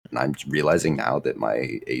And I'm realizing now that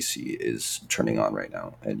my AC is turning on right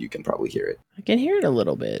now, and you can probably hear it. I can hear it a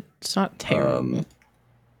little bit. It's not terrible.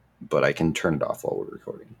 But I can turn it off while we're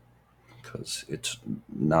recording because it's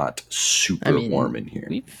not super warm in here.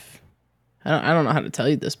 I don't know how to tell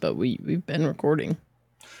you this, but we've been recording.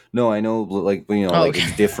 No, I know, like,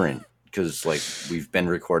 it's different because, like, we've been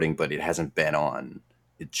recording, but it hasn't been on.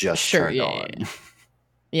 It just turned on.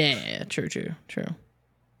 Yeah, true.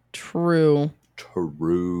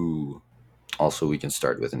 Also, we can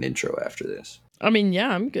start with an intro after this. I mean, yeah,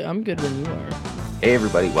 I'm good when you are. Hey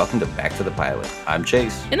everybody, welcome to Back to the Pilot. I'm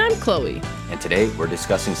Chase. And I'm Chloe. And today we're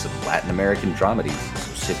discussing some Latin American dramedies,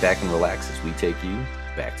 so sit back and relax as we take you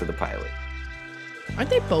back to the pilot. Aren't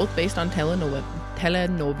they both based on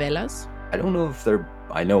telenovelas? I don't know if they're...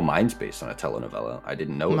 I know mine's based on a telenovela. I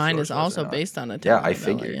didn't know mine is also based on a telenovela. Yeah, I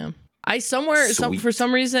figured. Yeah. For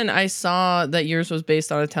some reason, I saw that yours was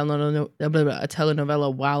based on a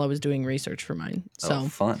telenovela while I was doing research for mine. So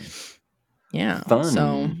fun. Yeah. Fun.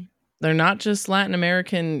 So they're not just Latin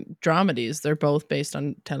American dramedies. They're both based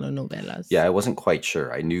on telenovelas. Yeah, I wasn't quite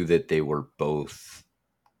sure. I knew that they were both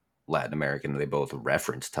Latin American. They both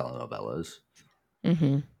referenced telenovelas.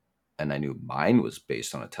 Mm-hmm. And I knew mine was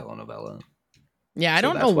based on a telenovela. Yeah, I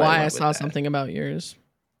don't know why I saw something about yours.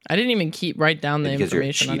 I didn't even write down the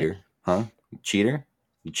information on it. You're a cheater. Huh? Cheater?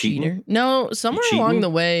 You cheating? Cheater? No, somewhere along the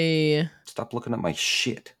way... Stop looking at my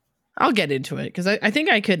shit. I'll get into it, because I think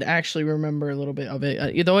I could actually remember a little bit of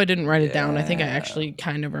it. Though I didn't write it down, I think I actually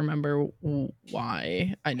kind of remember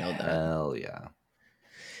why I know that. Hell yeah.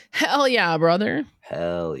 Hell yeah, brother.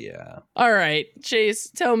 Hell yeah. All right, Chase,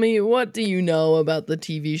 tell me, what do you know about the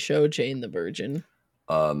TV show Jane the Virgin?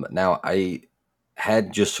 Now, I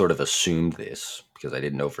had just sort of assumed this, because I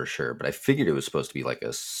didn't know for sure, but I figured it was supposed to be like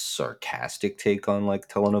a sarcastic take on like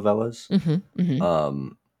telenovelas. Mm-hmm, mm-hmm.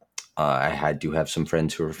 I do have some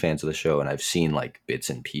friends who are fans of the show, and I've seen like bits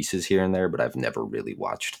and pieces here and there, but I've never really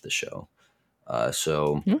watched the show.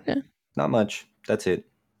 So okay. Not much. That's it.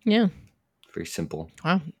 Yeah. Very simple.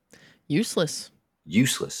 Wow. Useless.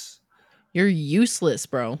 You're useless,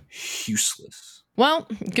 bro. Useless. Well,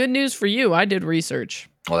 good news for you. I did research.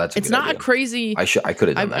 Well, that's it's not idea. Crazy. I could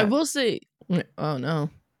have done that. I will say. Oh no.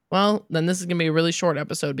 Well, then this is gonna be a really short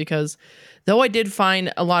episode, because though I did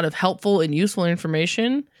find a lot of helpful and useful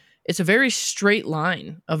information, it's a very straight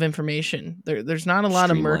line of information. There's not a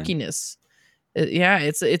lot of murkiness.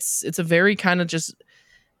 It's a very kind of just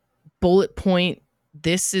bullet point.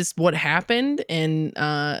 This is what happened, and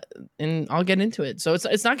I'll get into it. So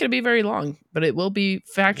it's not going to be very long, but it will be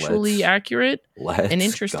factually accurate and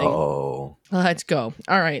interesting. Let's go.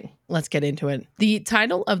 All right, let's get into it. The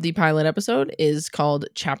title of the pilot episode is called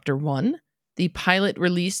Chapter 1. The pilot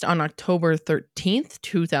released on October 13th,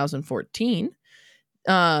 2014.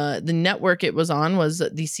 The network it was on was the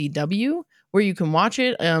CW, where you can watch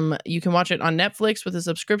it. You can watch it on Netflix with a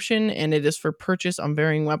subscription, and it is for purchase on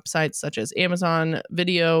varying websites such as Amazon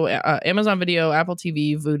Video, Apple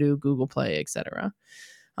TV, Vudu, Google Play, etc.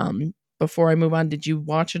 Before I move on, did you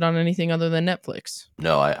watch it on anything other than Netflix?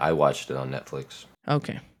 No, I watched it on Netflix.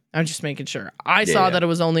 Okay. I'm just making sure. I saw that it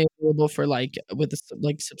was only available for with a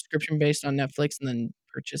subscription based on Netflix and then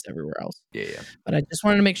purchased everywhere else. Yeah. But I just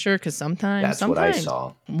wanted to make sure, because sometimes what I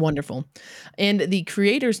saw. Wonderful. And the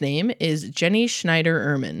creator's name is Jenny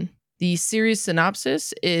Schneider-Ehrman. The series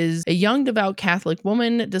synopsis is: a young devout Catholic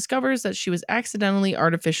woman discovers that she was accidentally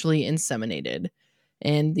artificially inseminated.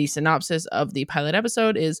 And the synopsis of the pilot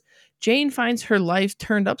episode is: Jane finds her life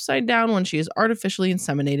turned upside down when she is artificially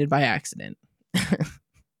inseminated by accident.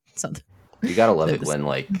 You gotta love it when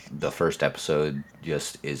like the first episode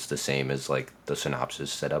just is the same as like the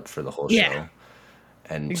synopsis set up for the whole show.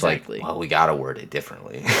 And it's like, well, we gotta word it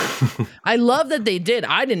differently. I love that they did.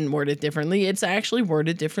 I didn't word it differently. It's actually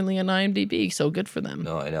worded differently on IMDb, so good for them.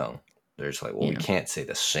 No, I know. There's like, well, we can't say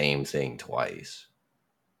the same thing twice,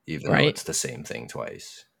 even though it's the same thing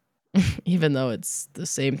twice. Even though it's the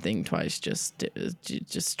same thing twice, just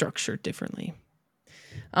structured differently.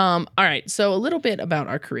 All right, so a little bit about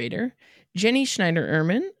our creator, Jenny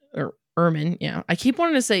Schneider-Ehrman, or Ehrman, yeah. I keep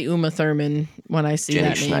wanting to say Uma Thurman when I see that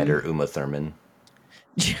name. Jenny Schneider, Uma Thurman.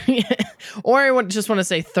 Or I just want to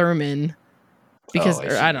say Thurman, because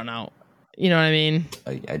I don't know. You know what I mean?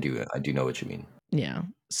 I do know what you mean. Yeah.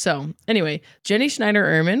 So anyway, Jenny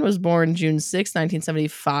Schneider-Ehrman was born June 6,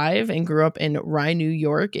 1975, and grew up in Rye, New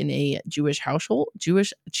York, in a Jewish household.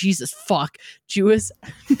 Jewish. A Jewess.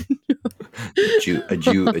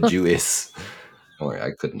 Or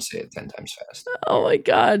I couldn't say it 10 times fast. Oh my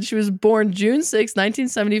God. She was born June 6,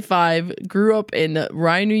 1975, grew up in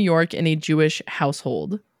Rye, New York, in a Jewish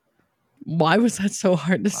household. Why was that so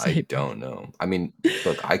hard to I say, bro? don't know. I mean,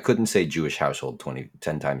 look, I couldn't say Jewish household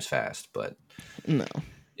 10 times fast, but No.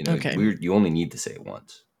 you know, Okay. you only need to say it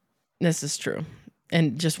once. This is true.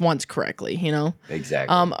 And just once correctly, you know?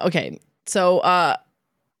 Exactly. Okay. So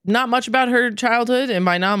not much about her childhood, and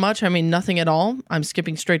by not much, I mean nothing at all. I'm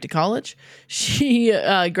skipping straight to college. She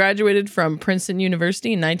graduated from Princeton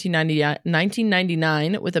University in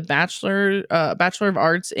 1999 with a bachelor of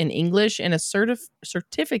arts in English and a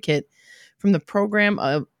certificate from the program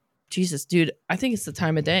of Jesus, dude. I think it's the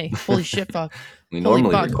time of day. Holy shit, fuck. We Holy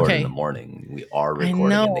normally fuck. record in the Okay, morning. We are I recording in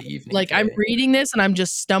know. the evening Like I'm today. reading this and I'm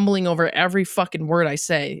just stumbling over every fucking word I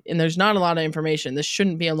say, and there's not a lot of information. This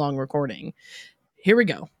shouldn't be a long recording. Here we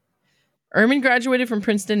go. Ehrman graduated from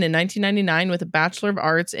Princeton in 1999 with a Bachelor of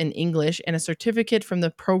Arts in English and a certificate from the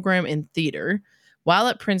program in theater. While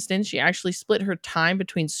at Princeton, she actually split her time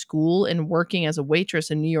between school and working as a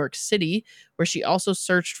waitress in New York City, where she also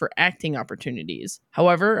searched for acting opportunities.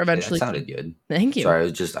 However, Okay, that eventually, sounded good. thank you.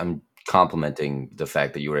 Sorry, I'm complimenting the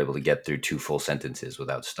fact that you were able to get through two full sentences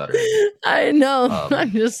without stuttering. I know. I'm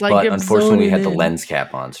Um, just like, but I'm unfortunately, we zoning had the in. lens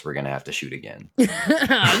cap on, so we're gonna have to shoot again.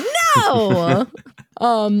 No.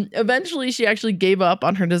 Eventually, she actually gave up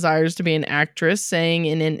on her desires to be an actress, saying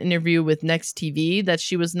in an interview with Next TV that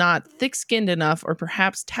she was not thick skinned enough, or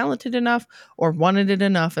perhaps talented enough, or wanted it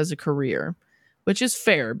enough as a career, which is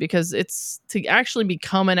fair because it's to actually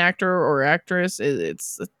become an actor or actress,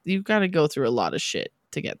 it's you've got to go through a lot of shit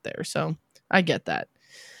to get there. So I get that.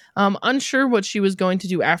 Unsure what she was going to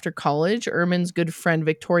do after college, Ehrman's good friend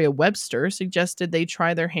Victoria Webster suggested they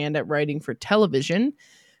try their hand at writing for television.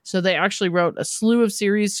 So they actually wrote a slew of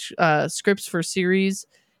series scripts for series.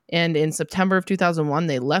 And in September of 2001,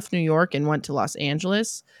 they left New York and went to Los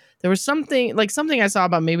Angeles. There was something I saw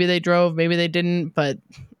about maybe they drove, maybe they didn't, but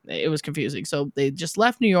it was confusing. So they just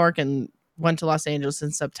left New York and went to Los Angeles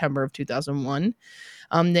in September of 2001.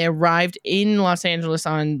 They arrived in Los Angeles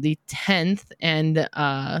on the 10th, and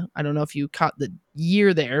I don't know if you caught the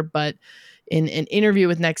year there, but in an interview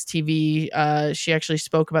with Next TV, she actually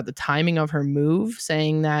spoke about the timing of her move,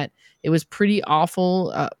 saying that it was pretty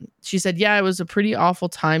awful. She said, "Yeah, it was a pretty awful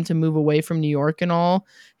time to move away from New York and all.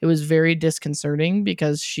 It was very disconcerting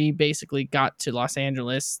because she basically got to Los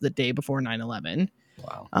Angeles the day before 9/11."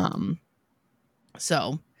 Wow. Um,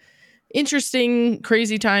 so interesting,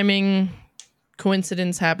 crazy timing,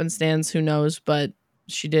 coincidence, happenstance, who knows, but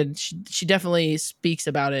she definitely speaks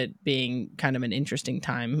about it being kind of an interesting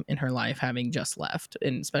time in her life, having just left,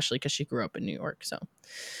 and especially because she grew up in New York. So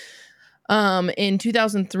in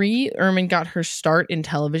 2003, Ehrman got her start in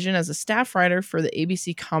television as a staff writer for the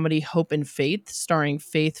ABC comedy Hope and Faith, starring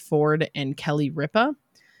Faith Ford and Kelly Ripa.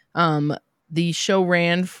 um, the show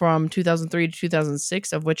ran from 2003 to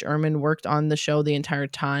 2006, of which Ehrman worked on the show the entire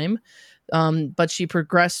time. But she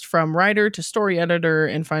progressed from writer to story editor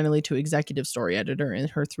and finally to executive story editor in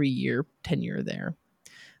her 3-year tenure there.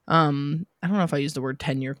 I don't know if I used the word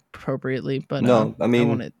tenure appropriately, but No, I I mean,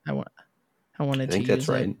 wanted I wanted I to think that's use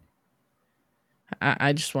it. right.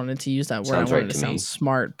 I just wanted to use that word. I Sounds wanted right to to sound me.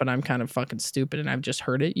 smart, but I'm kind of fucking stupid, and I've just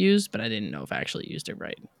heard it used, but I didn't know if I actually used it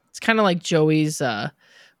right. It's kind of like Joey's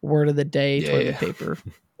word of the day, Yeah, toilet yeah. paper.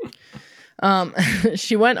 Um,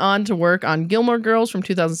 she went on to work on Gilmore Girls from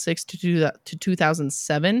 2006 to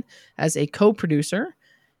 2007 as a co-producer.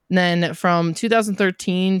 And then from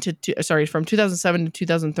 2013 from 2007 to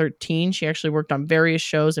 2013, she actually worked on various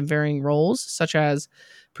shows in varying roles, such as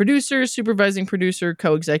producer, supervising producer,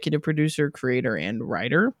 co-executive producer, creator, and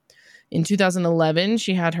writer. In 2011,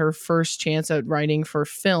 she had her first chance at writing for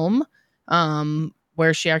film,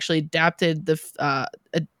 where she actually adapted blah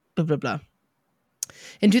blah blah.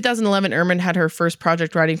 In 2011, Ehrman had her first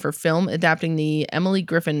project writing for film, adapting the Emily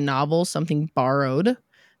Griffin novel Something Borrowed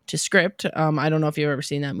to script. I don't know if you've ever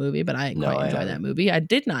seen that movie, but I No, quite I enjoy that haven't. movie. I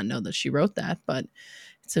did not know that she wrote that, but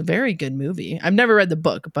it's a very good movie. I've never read the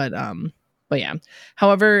book, but yeah.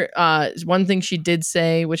 However, one thing she did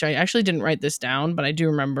say, which I actually didn't write this down, but I do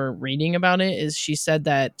remember reading about it, is she said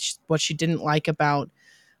that what she didn't like about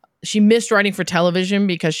she missed writing for television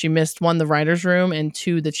because she missed, one, the writer's room, and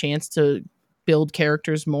two, the chance to build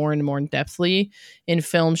characters more and more in depthly. In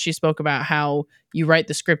film, she spoke about how you write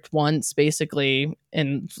the script once, basically,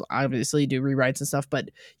 and obviously do rewrites and stuff, but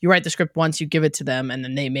you write the script once, you give it to them, and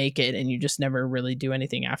then they make it, and you just never really do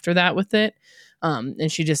anything after that with it.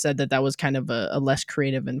 And she just said that that was kind of a less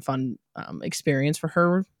creative and fun experience for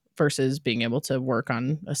her versus being able to work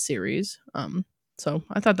on a series. So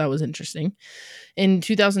I thought that was interesting. In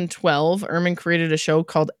 2012, Ehrman created a show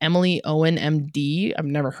called Emily Owen MD. I've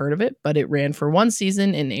never heard of it, but it ran for one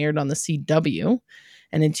season and aired on the CW.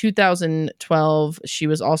 And in 2012, she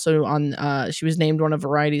was also on. She was named one of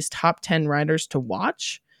Variety's top 10 writers to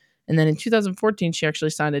watch. And then in 2014, she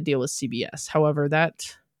actually signed a deal with CBS. However,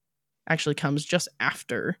 that actually comes just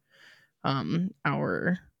after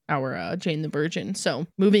our Jane the Virgin. So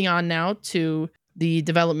moving on now to the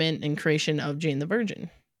development and creation of Jane the Virgin.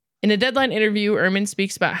 In a Deadline interview, Ehrman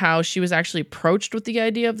speaks about how she was actually approached with the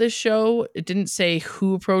idea of this show. It didn't say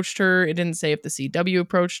who approached her. It didn't say if the CW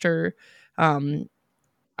approached her.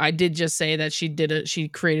 I did just say that she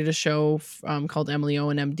created a show called Emily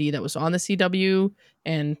Owen MD that was on the CW,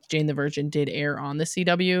 and Jane the Virgin did air on the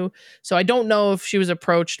CW. So I don't know if she was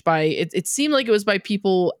approached by it. It seemed like it was by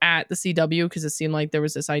people at the CW, because it seemed like there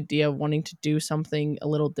was this idea of wanting to do something a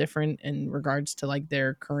little different in regards to like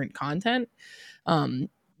their current content.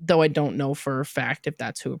 Though I don't know for a fact if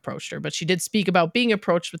that's who approached her, but she did speak about being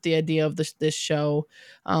approached with the idea of this show,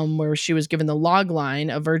 where she was given the log line: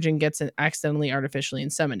 "A virgin gets accidentally artificially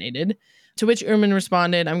inseminated." To which Ehrman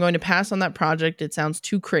responded, "I'm going to pass on that project. It sounds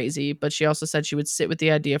too crazy." But she also said she would sit with the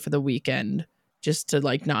idea for the weekend, just to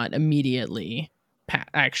like not immediately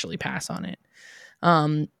actually pass on it.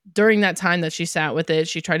 During that time that she sat with it,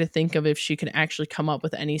 she tried to think of if she could actually come up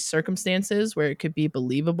with any circumstances where it could be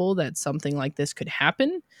believable that something like this could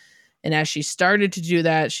happen. And as she started to do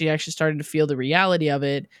that, she actually started to feel the reality of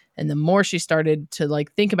it. And the more she started to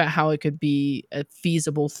like think about how it could be a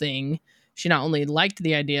feasible thing, she not only liked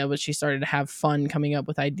the idea, but she started to have fun coming up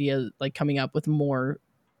with ideas, like coming up with more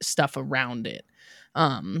stuff around it,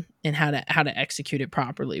 and how to execute it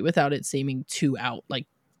properly without it seeming too out, like,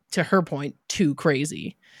 to her point, too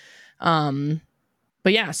crazy. But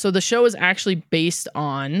yeah, so the show is actually based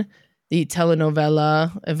on the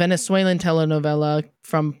telenovela, a Venezuelan telenovela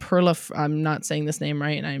from Perla. I'm not saying this name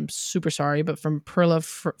right, and I'm super sorry, but from Perla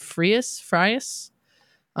Frias,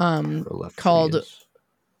 called.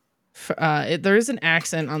 Frias. There is an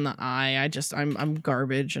accent on the I. I'm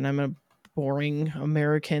garbage, and I'm a boring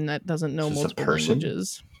American that doesn't know Is this a multiple person?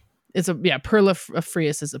 languages. Perla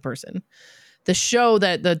Frias is a person. The show,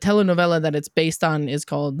 that the telenovela that it's based on, is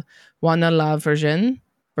called Juana la Virgin.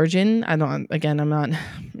 I don't, again, I'm not,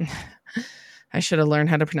 I should have learned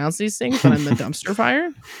how to pronounce these things, but I'm a dumpster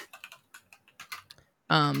fire.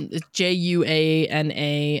 It's Juana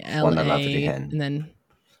la Juanala, Virgen. and then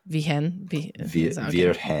Vihen. Okay.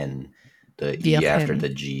 Virgen. The E after Virgen. the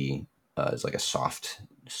G is like a soft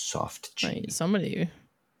Right. G. Somebody.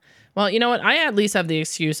 Well, you know what? I at least have the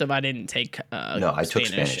excuse of I didn't take No, I took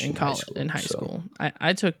Spanish Spanish in in high college, in school. high So school.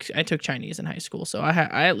 I took Chinese in high school, so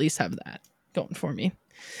I at least have that going for me.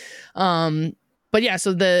 But yeah,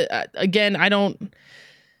 so again, I don't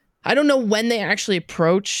know when they actually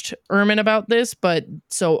approached Ehrman about this, but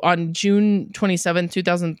so on June 27th,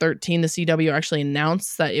 2013, the CW actually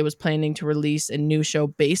announced that it was planning to release a new show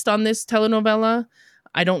based on this telenovela.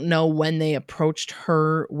 I don't know when they approached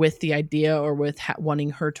her with the idea, or with wanting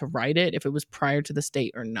her to write it, if it was prior to this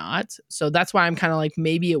date or not. So that's why I'm kind of like,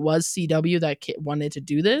 maybe it was CW that wanted to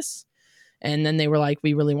do this. And then they were like,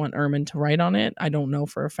 we really want Ehrman to write on it. I don't know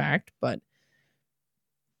for a fact, but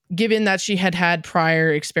given that she had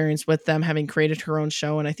prior experience with them, having created her own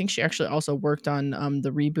show, and I think she actually also worked on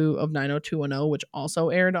the reboot of 90210, which also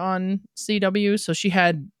aired on CW. So she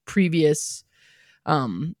had previous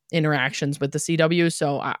interactions with the CW.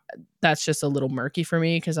 So that's just a little murky for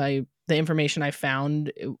me, because the information I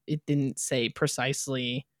found, it didn't say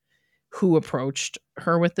precisely who approached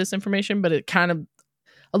her with this information, but it kind of,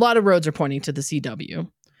 a lot of roads are pointing to the CW.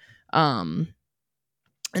 And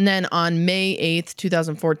then on May 8th,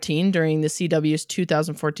 2014, during the CW's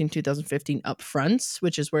 2014-2015 upfronts,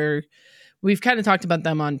 which is where we've kind of talked about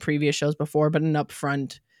them on previous shows before, but an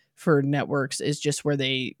upfront for networks is just where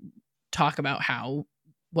they talk about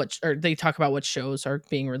they talk about what shows are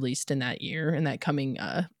being released in that year, in that coming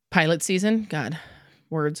pilot season. God,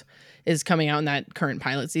 words, is coming out in that current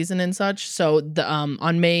pilot season and such. So the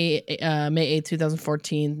on May 8th,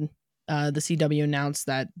 2014, the CW announced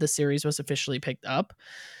that the series was officially picked up.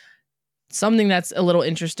 Something that's a little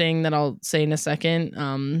interesting that I'll say in a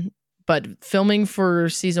second. But filming for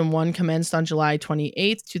season 1 commenced on July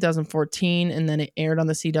 28th, 2014, and then it aired on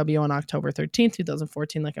the CW on October 13th,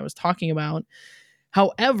 2014, like I was talking about.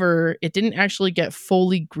 However, it didn't actually get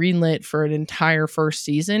fully greenlit for an entire first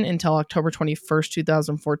season until October 21st,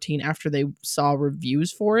 2014, after they saw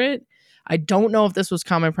reviews for it. I don't know if this was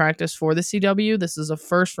common practice for the CW. This is a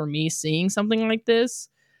first for me seeing something like this.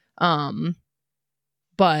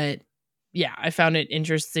 But yeah, I found it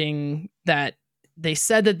interesting that they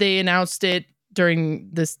said that they announced it during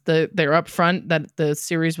their upfront that the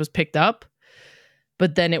series was picked up,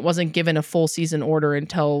 but then it wasn't given a full season order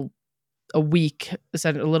until a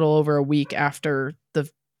little over a week after the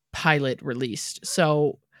pilot released.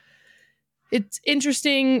 So it's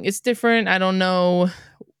interesting. It's different. I don't know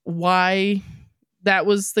why that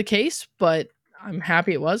was the case, but I'm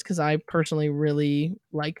happy it was because I personally really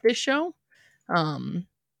like this show. Um,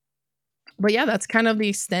 but yeah, that's kind of the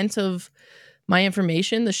extent of my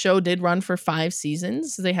information. The show did run for 5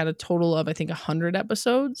 seasons. They had a total of, I think, 100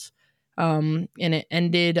 episodes. And it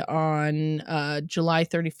ended on July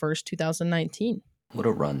 31st, 2019. What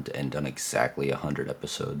a run to end on exactly 100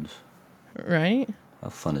 episodes. Right? How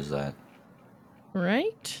fun is that?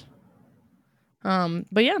 Right?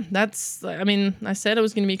 But yeah, that's, I mean, I said it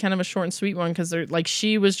was going to be kind of a short and sweet one because they're like,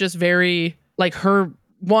 she was just very, like, her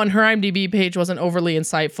IMDb page wasn't overly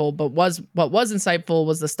insightful, but what was insightful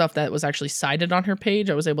was the stuff that was actually cited on her page.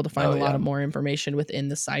 I was able to find Oh, a lot yeah. of more information within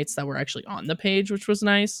the sites that were actually on the page, which was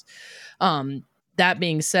nice. That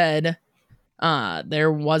being said,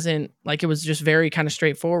 there wasn't, like, it was just very kind of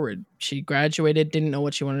straightforward. She graduated, didn't know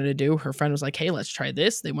what she wanted to do. Her friend was like, hey, let's try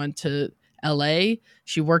this. They went to LA.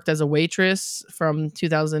 She worked as a waitress from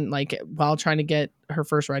 2000, like, while trying to get her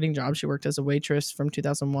first writing job. She worked as a waitress from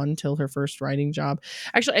 2001 till her first writing job.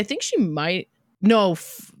 Actually, I think she might, no,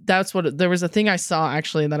 that's what, there was a thing I saw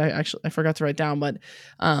actually that I forgot to write down, but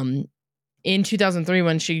in 2003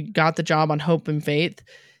 when she got the job on Hope and Faith,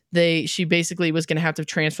 she basically was going to have to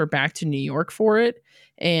transfer back to New York for it,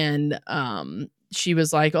 and she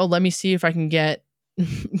was like, oh, let me see if I can get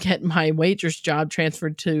get my waitress job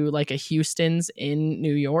transferred to like a Houston's in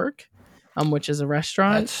New York, which is a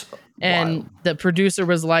restaurant. That's And wild. the producer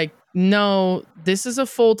was like, no, this is a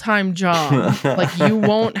full-time job, like you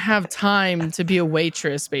won't have time to be a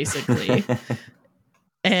waitress basically.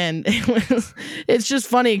 And it's just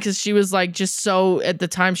funny because she was like, just so at the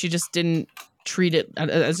time she just didn't treat it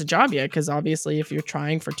as a job yet, because obviously if you're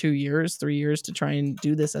trying for 2 years 3 years to try and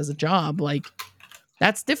do this as a job, like,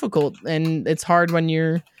 that's difficult, and it's hard when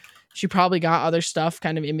she probably got other stuff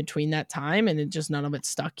kind of in between that time and it just, none of it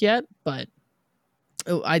stuck yet. But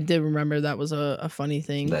I did remember that was a funny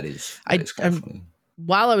thing. That is kind of I'm funny.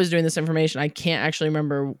 While I was doing this information, I can't actually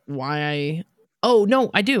remember why oh no,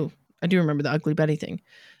 I do remember the Ugly Betty thing.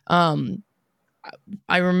 um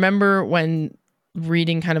I remember when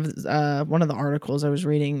reading kind of one of the articles I was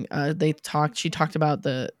reading, she talked about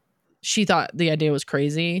she thought the idea was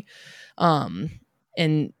crazy. Um,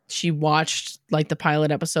 and she watched like the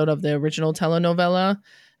pilot episode of the original telenovela.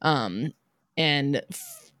 Um, and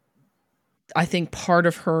I think part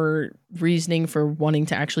of her reasoning for wanting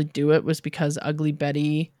to actually do it was because Ugly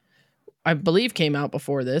Betty, I believe, came out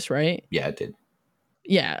before this, right? Yeah, it did.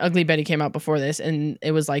 Yeah, Ugly Betty came out before this, and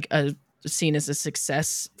it was like a seen as a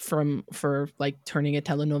success for like turning a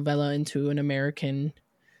telenovela into an American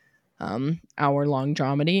hour long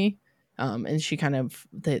dramedy. And she kind of,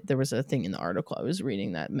 there was a thing in the article I was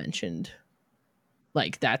reading that mentioned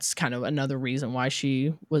like that's kind of another reason why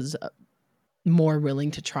she was more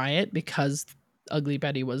willing to try it, because Ugly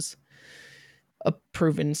Betty was a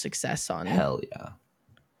proven success on. Hell yeah.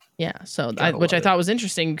 Yeah, so Gotta which love I it. thought was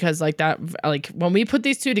interesting because like that, like when we put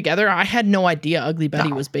these two together, I had no idea Ugly Betty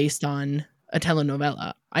No, was based on a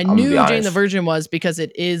telenovela. I I'm gonna be knew Jane the honest. Virgin was because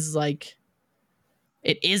it is like,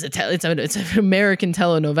 it's an American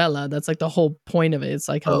telenovela. That's like the whole point of it. It's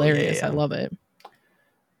like Oh, yeah, hilarious. I yeah. love it.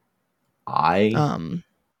 I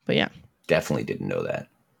But yeah, definitely didn't know that.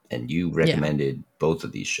 And you yeah. recommended both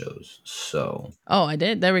of these shows. So, Oh, I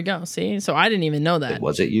did. There we go. See, so I didn't even know that.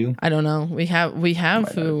 was it you? I don't know. We have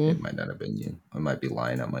who. It might not have been you. I might be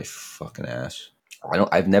lying on my fucking ass.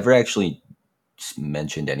 I've never actually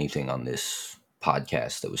mentioned anything on this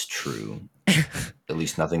podcast that was true. At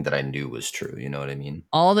least nothing that I knew was true. You know what I mean?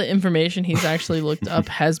 All the information he's actually looked up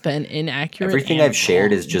has been inaccurate Everything I've and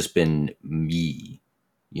shared has wrong. just been me.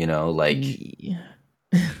 You know, Me.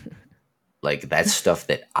 like that's stuff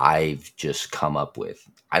that I've just come up with.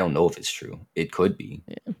 I don't know if it's true. It could be.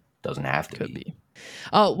 Doesn't have to Could be. be.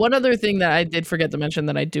 Oh, one other thing that I did forget to mention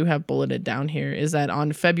that I do have bulleted down here is that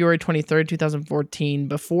on February 23rd, 2014,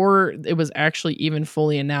 before it was actually even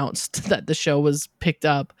fully announced that the show was picked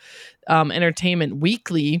up, Entertainment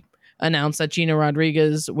Weekly announced that Gina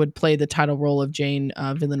Rodriguez would play the title role of Jane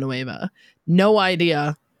Villanueva. No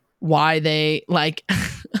idea why they like.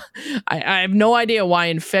 I have no idea why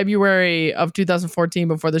in February of 2014,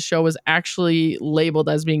 before the show was actually labeled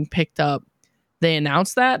as being picked up, they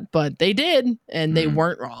announced that, but they did, and they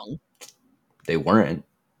weren't wrong They weren't,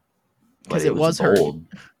 but because it it was was her. bold.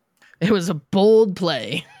 It was a bold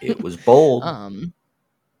play. It was bold. um,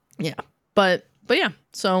 yeah, but yeah.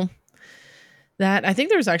 So that, I think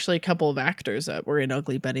there's actually a couple of actors that were in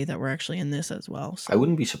Ugly Betty that were actually in this as well. I So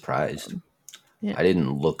wouldn't be surprised. Yeah. I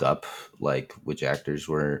didn't look up like which actors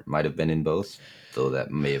might have been in both, though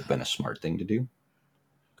that may have been a smart thing to do.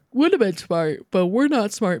 Would have been smart, but we're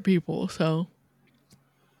not smart people, so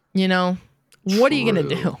what are you gonna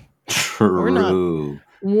do? True. We're not True.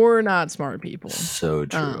 we're not smart people. So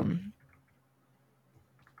true.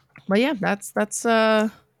 But yeah, that's That's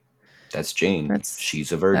Jane. that's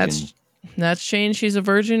She's a virgin. that's changed. She's a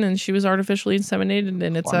virgin and she was artificially inseminated,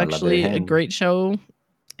 and it's Juana la actually a Virgen. great show,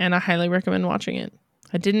 and I highly recommend watching it.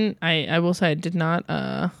 I will say I did not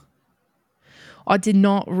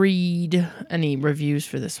read any reviews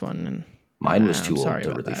for this one, and Mine was I'm too old sorry to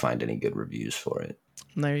about really that. find any good reviews for it.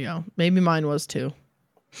 There you go. Maybe mine was too,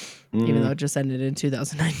 even though it just ended in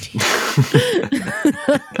 2019.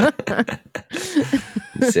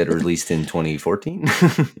 You said released in 2014?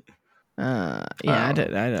 Yeah, I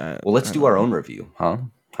did. Well, let's do our own review, huh?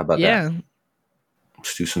 How about that? Yeah,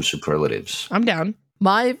 Let's do some superlatives. I'm down.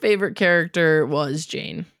 My favorite character was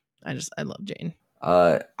Jane. I love Jane.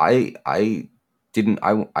 I didn't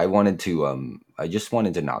I wanted to I just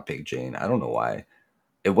wanted to not pick Jane. I don't know why.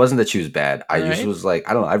 It wasn't that she was bad. I All just right. was like,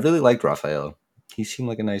 I don't know. I really liked Raphael. He seemed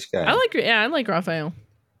like a nice guy. I like Raphael.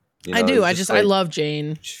 You I know, do. it's just I like love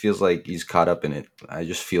Jane. just feels like he's caught up in it. I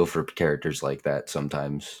just feel for characters like that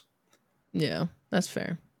sometimes. Yeah, that's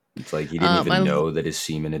fair. It's like he didn't even I know that his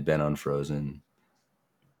semen had been unfrozen.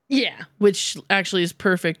 Yeah, which actually is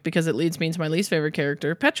perfect because it leads me into my least favorite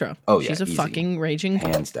character, Petra. Oh yeah, She's a easy. fucking raging.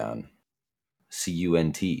 Hands down.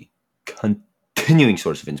 CUNT. Continuing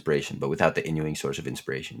source of inspiration, but without the innuing source of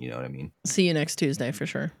inspiration. You know what I mean? See you next Tuesday for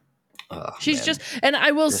sure. Oh, She's man. just, and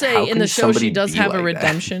I will How say in can the show she somebody does be have a like that?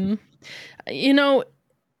 redemption.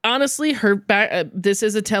 Honestly, her back. This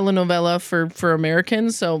is a telenovela for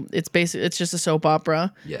Americans, so it's just a soap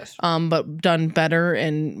opera. Yes. But done better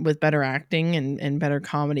and with better acting and better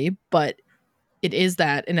comedy. But it is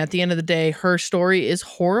that, and at the end of the day, her story is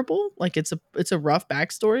horrible. Like it's a rough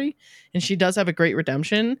backstory, and she does have a great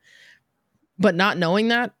redemption. But not knowing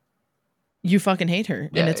that, you fucking hate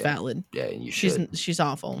her, and it's valid. Yeah, and you should. She's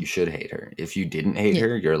awful. You should hate her. If you didn't hate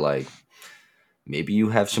her, you're like, maybe you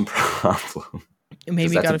have some problem.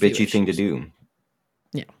 Maybe that's got a bitchy thing to do.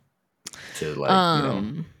 Yeah.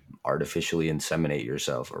 To artificially inseminate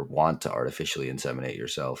yourself, or want to artificially inseminate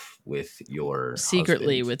yourself with your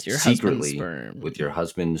secretly husband. with your secretly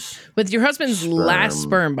husband's sperm. With your husband's last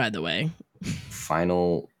sperm, by the way.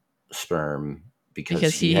 Final sperm,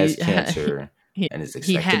 because he has cancer and is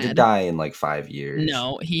expected to die in like 5 years.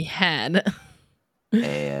 No, he had.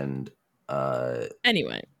 And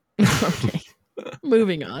anyway. Okay.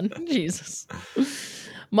 Moving on. Jesus.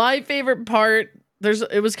 My favorite part,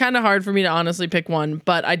 it was kind of hard for me to honestly pick one,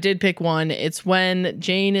 but I did pick one. It's when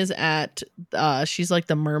Jane is at she's like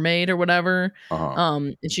the mermaid or whatever.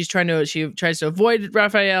 And she tries to avoid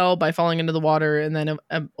Raphael by falling into the water, and then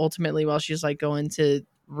ultimately while she's like going to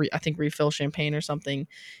I think refill champagne or something,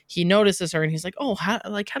 he notices her and he's like, "Oh, how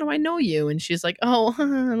do I know you?" And she's like, "Oh,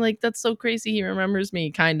 like that's so crazy. He remembers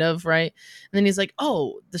me, kind of, right?" And then he's like,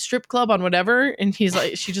 "Oh, the strip club on whatever," and he's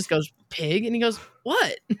like, she just goes, "Pig," and he goes,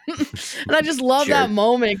 "What?" And I just love that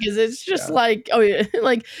moment because it's just like, oh yeah,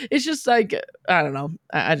 like it's just like, I don't know.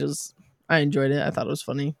 I enjoyed it. I thought it was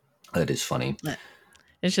funny. That is funny.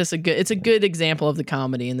 It's just a good example of the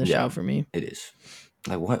comedy in the show for me. It is.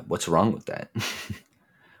 Like what's wrong with that?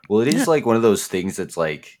 Well, it is like one of those things that's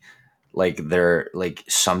like they're like,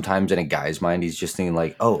 sometimes in a guy's mind he's just thinking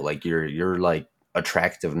like, oh, like you're like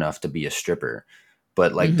attractive enough to be a stripper,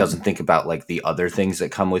 but like doesn't think about like the other things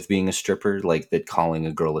that come with being a stripper, like that calling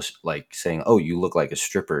a girl like saying, "Oh, you look like a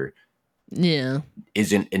stripper,"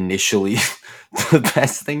 isn't initially the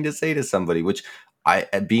best thing to say to somebody, which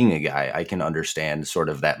being a guy, I can understand sort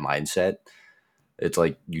of that mindset. It's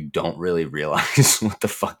like you don't really realize what the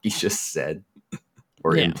fuck you just said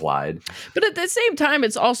or implied. But at the same time,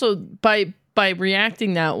 it's also by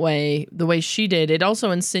reacting that way, the way she did, it also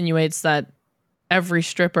insinuates that every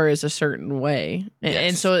stripper is a certain way.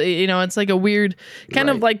 And so, it's like a weird kind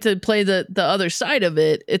of like, to play the other side of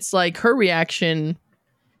it. It's like her reaction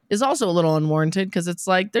is also a little unwarranted because it's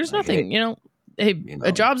like, there's nothing,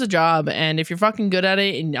 a job's a job. And if you're fucking good at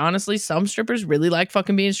it, and honestly, some strippers really like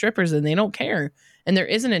fucking being strippers and they don't care. And there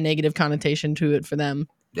isn't a negative connotation to it for them.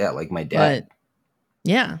 Yeah, like my dad.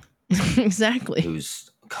 Yeah, exactly. Who's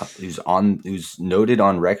noted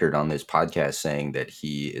on record on this podcast saying that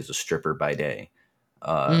he is a stripper by day,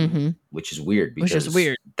 which is weird because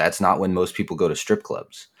that's not when most people go to strip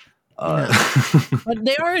clubs. No. But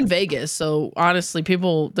they are in Vegas, so honestly,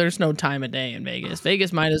 there's no time of day in Vegas.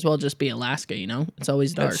 Vegas might as well just be Alaska, It's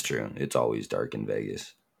always dark. That's true. It's always dark in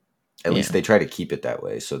Vegas. At least they try to keep it that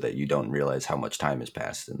way so that you don't realize how much time has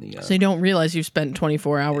passed in the. So you don't realize you've spent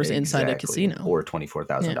 24 hours inside a Exactly, casino. or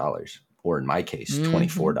 $24,000, or in my case,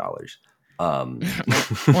 $24.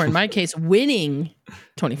 Or in my case, winning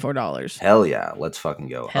 $24. Hell yeah, let's fucking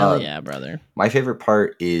go. Hell yeah, brother. My favorite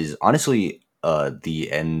part is honestly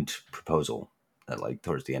the end proposal, like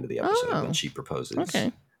towards the end of the episode when she proposes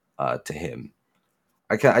to him.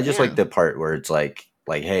 I just like the part where it's like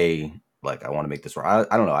hey, like I want to make this work.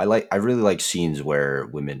 I don't know. I really like scenes where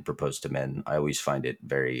women propose to men. I always find it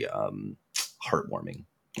very heartwarming,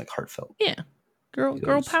 like heartfelt. Yeah,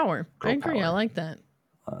 girl power. I agree. Power. I like that.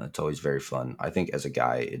 It's always very fun. I think as a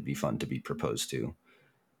guy, it'd be fun to be proposed to.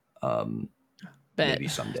 Maybe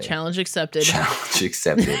someday. Challenge accepted. Challenge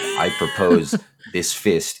accepted. I propose this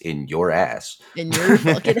fist in your ass. In your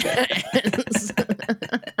fucking ass.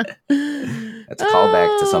 That's a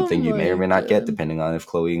callback to something you may or may not get, depending on if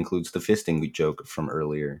Chloe includes the fisting joke from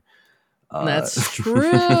earlier. That's true.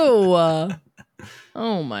 Oh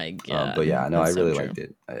my god. But yeah, no, I really liked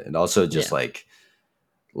it. And also just like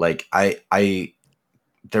I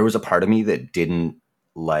there was a part of me that didn't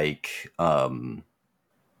like I'm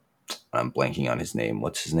blanking on his name.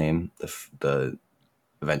 What's his name? The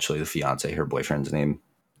eventually the fiance, her boyfriend's name.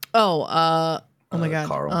 Oh my god.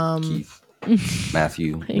 Carl, Keith,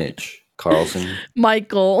 Matthew, Mitch, Carlson,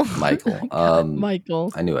 Michael. Michael.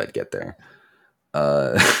 I knew I'd get there.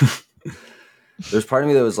 There's part of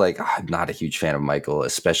me that was like, I'm not a huge fan of Michael,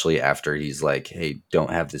 especially after he's like, hey,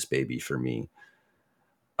 don't have this baby for me.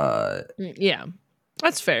 Yeah,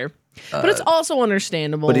 that's fair. But it's also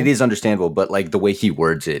understandable. But it is understandable. But like the way he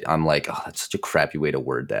words it, I'm like, oh, that's such a crappy way to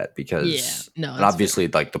word that. Because and obviously,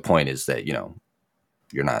 like the point is that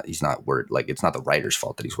he's not like it's not the writer's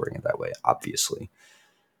fault that he's wording it that way. Obviously,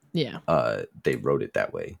 yeah. They wrote it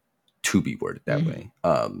that way to be worded that way.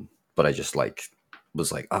 But I just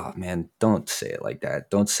was like, oh man, don't say it like that.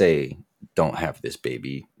 Don't say don't have this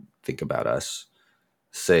baby. Think about us.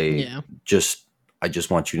 Say I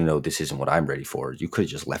just want you to know this isn't what I'm ready for. You could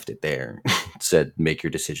have just left it there. Said, make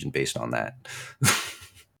your decision based on that.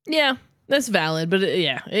 Yeah, that's valid. But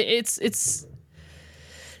it's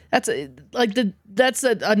that's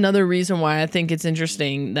another reason why I think it's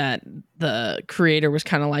interesting that the creator was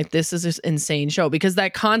kind of like, this is this insane show, because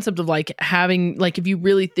that concept of like having, like, if you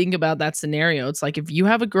really think about that scenario, it's like if you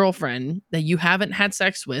have a girlfriend that you haven't had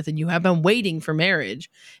sex with and you have been waiting for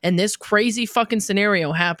marriage and this crazy fucking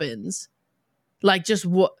scenario happens, like just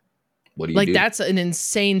what do you do? That's an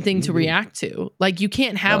insane thing to react to. Like you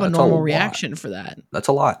can't have a normal reaction for that. That's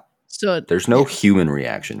a lot. So there's no human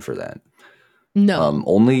reaction for that. No.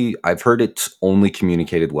 I've heard it's only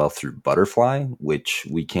communicated well through butterfly, which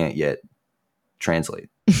we can't yet translate.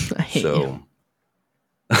 I hate you.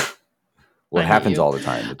 Well, it happens all the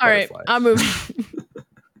time with butterflies.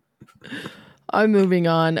 I'm moving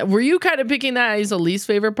on. Were you kind of picking that as a least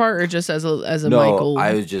favorite part, or just as a Michael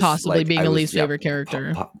I was just possibly being a least favorite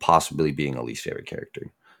character? Possibly being a least favorite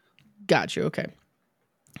character. Got you. Okay.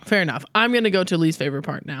 Fair enough. I'm going to go to least favorite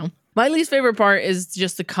part now. My least favorite part is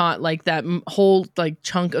just that whole like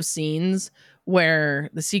chunk of scenes where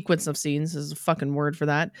the sequence of scenes is a fucking word for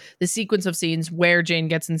that. The sequence of scenes where Jane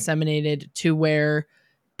gets inseminated to where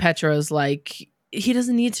Petra's like, he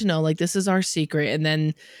doesn't need to know, like, this is our secret. And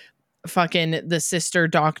then fucking the sister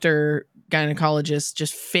doctor gynecologist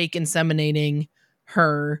just fake inseminating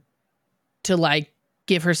her to like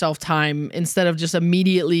give herself time instead of just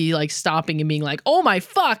immediately like stopping and being like, oh my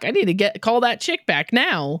fuck, I need to call that chick back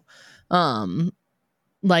now.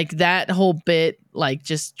 Like that whole bit like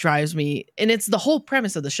just drives me, and it's the whole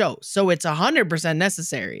premise of the show, so it's 100%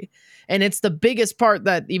 necessary, and it's the biggest part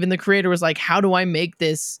that even the creator was like, how do I make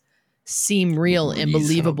this seem real and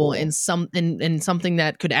believable and something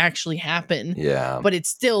that could actually happen? But it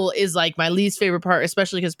still is like my least favorite part,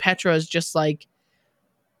 especially because Petra is just like,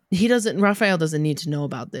 Raphael doesn't need to know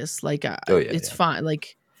about this, like it's fine,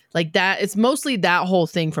 like that. It's mostly that whole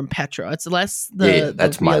thing from Petra. It's less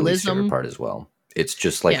that's the my least favorite part as well. It's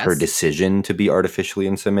just like her decision to be artificially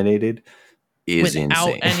inseminated is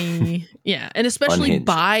without insane. And especially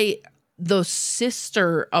by the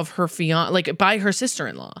sister of her fiance, like by her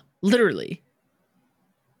sister-in-law, literally.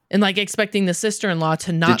 And like expecting the sister-in-law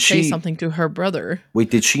to not say something to her brother.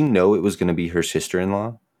 Wait, did she know it was going to be her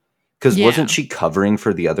sister-in-law? Because wasn't she covering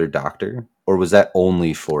for the other doctor? Or was that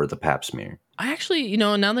only for the pap smear? I actually,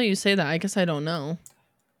 now that you say that, I guess I don't know.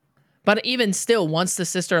 But even still, once the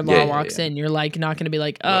sister-in-law walks in, you're like not going to be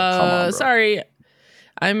like, come on, sorry,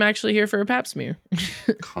 I'm actually here for a pap smear.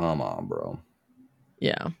 Come on, bro.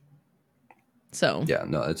 Yeah. So. Yeah,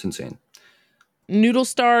 no, it's insane. Noodle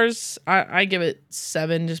Stars, I give it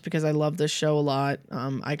 7 just because I love this show a lot.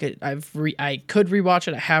 I could rewatch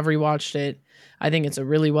it. I have rewatched it. I think it's a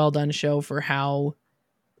really well done show for how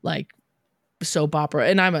like soap opera,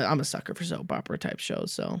 and I'm a sucker for soap opera type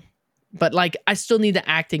shows. So, but like I still need the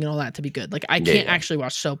acting and all that to be good. Like I Yeah, can't yeah. actually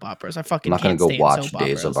watch soap operas. I I'm fucking not gonna can't go stand watch soap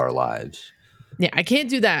Days of operas. Our Lives. Yeah, I can't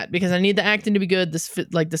do that because I need the acting to be good.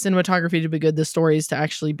 Like the cinematography to be good. The stories to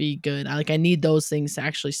actually be good. I need those things to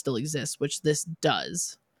actually still exist, which this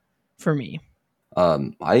does for me.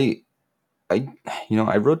 I I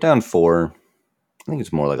wrote down 4. I think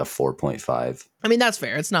it's more like a 4.5. I mean, that's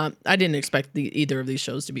fair. It's not. I didn't expect either of these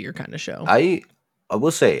shows to be your kind of show. I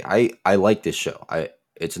will say I like this show.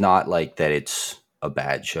 It's not like that it's a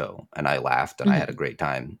bad show, and I laughed and I had a Mhm. great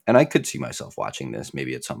time, and I could see myself watching this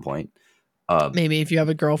maybe at some point. Uh, Maybe if you have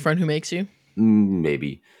a girlfriend who makes you.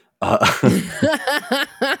 maybe.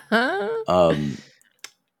 Um,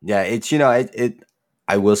 yeah, it's it.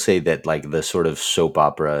 I will say that like the sort of soap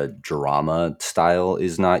opera drama style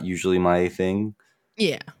is not usually my thing.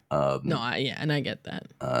 Yeah. No. Um, Yeah, and I get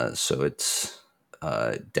that. so it's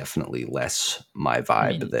definitely less my I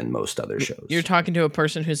vibe mean, than most other you're shows. talking to a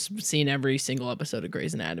person who's seen every single episode of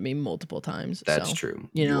Grey's Anatomy multiple times. That's So true.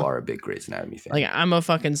 you You know, are a big Grey's Anatomy like fan. I'm a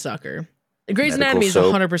fucking sucker. Grey's Medical Anatomy is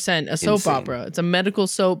soap, 100% a soap insane. opera. It's a medical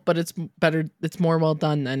soap, but it's better. It's more well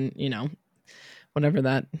done than whatever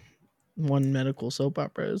that one medical soap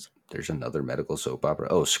opera is. There's another medical soap opera.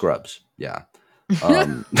 Oh, Scrubs. Yeah.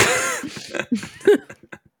 Um,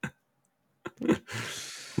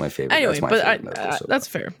 my favorite. That's Anyway, my but favorite medical soap that's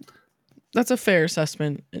opera. fair. That's a fair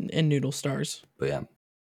assessment in Noodle Stars. But yeah,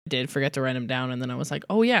 I did forget to write them down, and then I was like,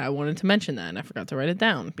 oh yeah, I wanted to mention that, and I forgot to write it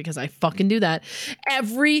down because I fucking do that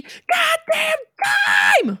every goddamn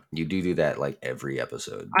time. you do that like every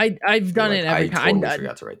episode. I've You're done it like, every I time. totally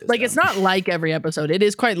forgot to write this Like it's down. not like every episode. It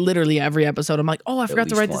is quite literally every episode. I'm like, oh, I At forgot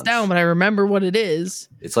to least write this down, once. but I remember what it is.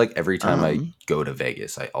 It's like every time I Um, go to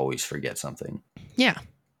Vegas, I always forget something. yeah,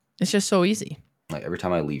 it's just so easy. Like every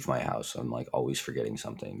time I leave my house, I'm like always forgetting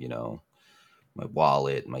something, my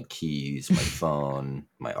wallet, my keys, my phone,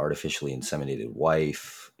 my artificially inseminated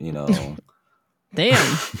wife.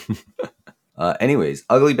 Damn. Anyways,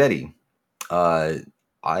 Ugly Betty. Uh,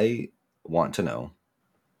 I want to know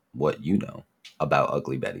what you know about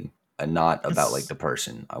Ugly Betty, and not about like It's, the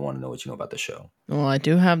person. I want to know what you know about the show. well, I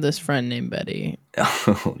do have this friend named Betty.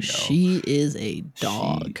 Oh no, She is a she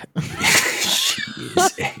dog. she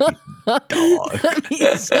is a dog. That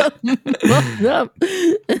means something fucked up.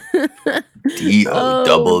 D-O Oh,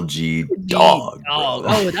 double G G dog, dog.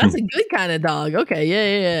 bro. Oh, that's a good kind of dog. Okay,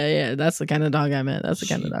 yeah. That's the kind of dog I meant. That's the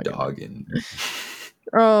kind of She dog I meant.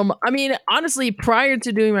 dogging. I mean, honestly, prior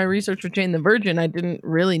to doing my research for Jane the Virgin, I didn't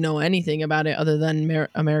really know anything about it other than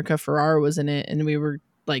America Ferrara was in it, and we were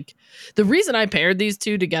like, the reason I paired these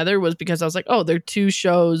two together was because I was like, oh, they're two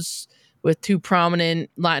shows with two prominent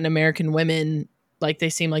Latin American women. Like they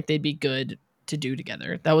seem like they'd be good to do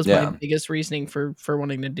together. That was my Yeah. biggest reasoning for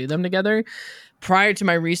wanting to do them together. Prior to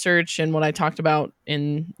my research and what I talked about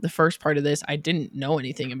in the first part of this, I didn't know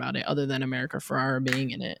anything about it other than America Ferrara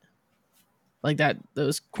being in it. Like that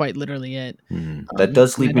was quite literally it. That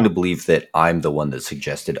does And I lead me to don't, believe that I'm the one that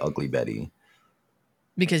suggested Ugly Betty.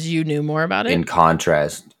 because you knew more about In it.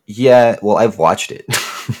 contrast, yeah, well, I've watched it.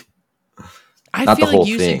 I Not the feel like whole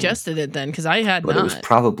you thing, suggested it then because I had but it was not.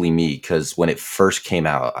 probably me because when it first came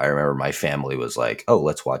out, I remember my family was like, "Oh,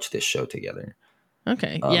 let's watch this show together,"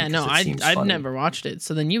 Okay, yeah, no, because it seems I'd funny. never watched it.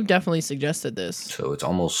 So then you definitely suggested this. So it's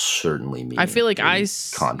almost certainly I me. feel like in yeah.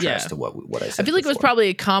 contrast to what I I said feel like it was before. probably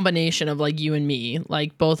a combination of like you and me,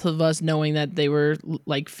 like both of us knowing that they were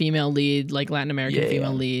like female lead, like Latin American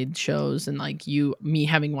female Yeah, lead shows, and like me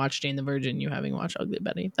having watched Jane the Virgin, you having watched Ugly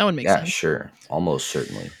Betty. That would make yeah, sense. sure, almost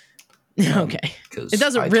certainly. Okay. It Because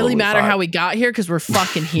doesn't I really totally matter thought how we got here because we're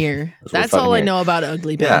fucking here. 'cause we're That's fucking all I here. know about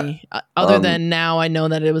Ugly Yeah, Betty. Other um, than now, I know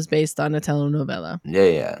that it was based on a telenovela.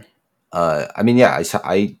 yeah. I mean, yeah,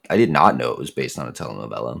 I did not know it was based on a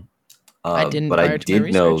telenovela. I didn't But I prior to my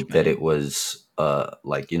did know research, that Benny. it was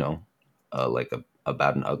like like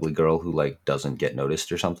about an ugly girl who like doesn't get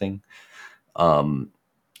noticed or something. Um,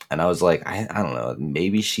 and I was like, I don't know,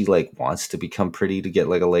 maybe she like wants to become pretty to get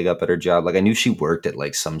like a leg up at her job. Like I knew she worked at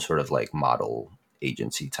like some sort of like model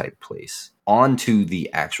agency type place. On to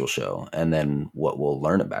the actual show, and then what we'll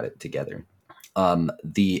learn about it together.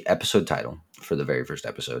 The episode title for the very first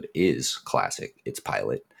episode is classic. It's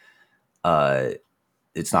pilot. Uh,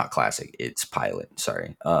 it's not classic. It's pilot.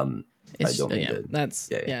 Sorry. I It's don't mean yeah, to. Yeah. But that's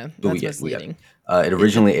we got it. misleading. It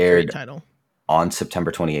originally Great aired title. on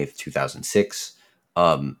September 28th, 2006.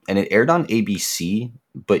 And it aired on ABC,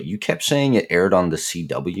 but you kept saying it aired on the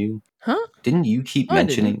CW. Huh? Didn't you keep Oh, I didn't.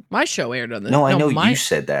 mentioning? My show aired on the No, I no know you my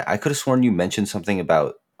said that. I could have sworn you mentioned something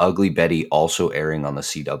about Ugly Betty also airing on the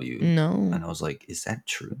CW, no and I was like, is that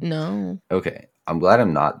true? no. Okay, I'm glad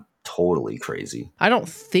I'm not totally crazy. I don't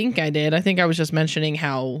think I did. I think I was just mentioning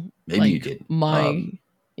how Maybe you like did, my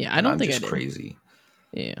yeah. I and don't I'm think I just did. crazy.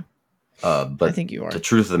 Yeah, I But think you the are.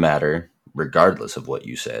 truth of the matter, regardless of what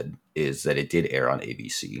you said, is that it did air on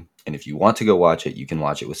ABC. And if you want to go watch it, you can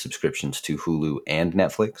watch it with subscriptions to Hulu and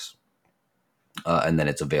Netflix. And then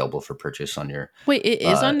it's available for purchase on your. Wait, it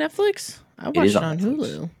is Uh, on Netflix. I it is watched it on on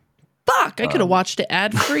Netflix. Hulu. Fuck! I could have Um, watched it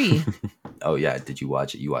ad free. oh yeah, did you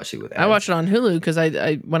watch it? You watched it with I watched ads. it on Hulu because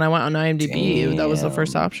I when I went on IMDb, that was the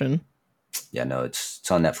first Damn. option. Yeah, no, it's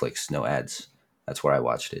on Netflix, no ads. That's where I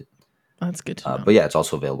watched it. That's good to know. But yeah, it's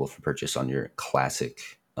also available for purchase on your classic,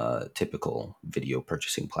 typical video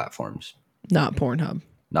purchasing platforms. Not Pornhub.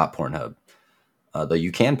 Not Pornhub. Though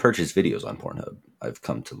you can purchase videos on Pornhub, I've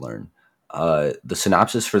come to learn. The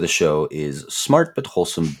synopsis for the show is smart but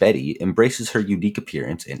wholesome Betty embraces her unique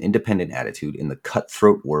appearance and independent attitude in the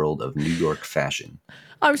cutthroat world of New York fashion.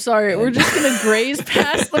 I'm sorry, we're And just gonna graze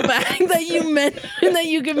past the fact that you mentioned that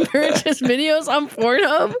you can purchase videos on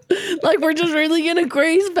Pornhub. Like we're just really gonna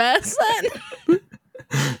graze past that.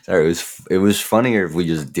 sorry, it was funnier if we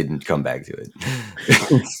just didn't come back to it.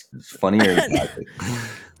 It's funnier in classic.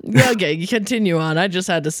 Yeah, okay, you continue on. I just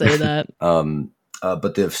had to say that.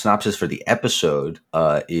 But the synopsis for the episode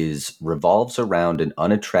is revolves around an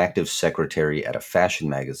unattractive secretary at a fashion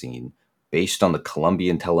magazine based on the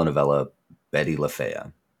Colombian telenovela Betty La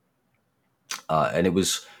Fea. And it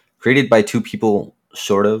was created by two people,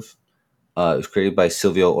 sort of. It was created by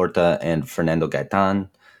Silvio Horta and Fernando Gaitan.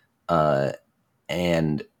 Uh,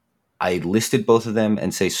 and I listed both of them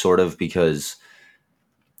and say sort of because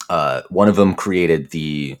one of them created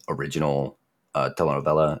the original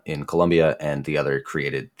telenovela in Colombia, and the other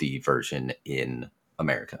created the version in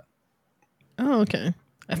America. Oh, okay.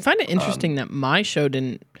 I find it interesting Um, that my show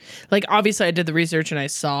didn't like obviously I did the research and I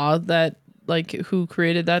saw that like who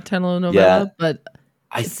created that yeah, telenovela, but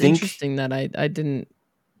I it's think. interesting that I didn't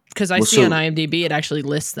because I Well, see on so IMDb it actually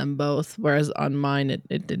lists them both, whereas on mine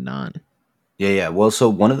it did not. yeah. Well, so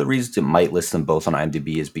one of the reasons it might list them both on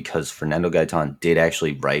IMDb is because Fernando Gaitan did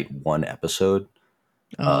actually write one episode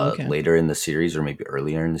Oh, okay. later in the series, or maybe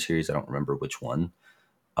earlier in the series. I don't remember which one.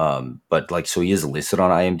 But like, so he is listed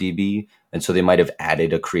on IMDb, and so they might have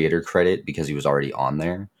added a creator credit because he was already on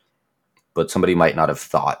there. But somebody might not have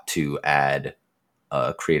thought to add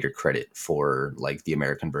a creator credit for like the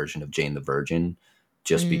American version of Jane the Virgin,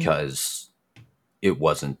 just Mm. because it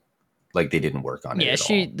wasn't like they didn't work on it Yeah, at all.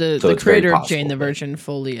 So the it's very creator of Jane possible, the but Virgin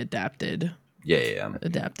fully yeah, yeah. Yeah.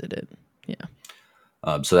 adapted it.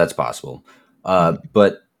 Yeah. So that's possible. Mhm.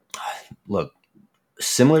 But look,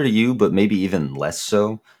 similar to you, but maybe even less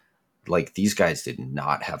so. Like these guys did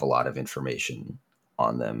not have a lot of information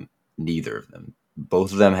on them. Neither of them.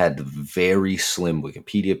 Both of them had very slim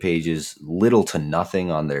Wikipedia pages, little to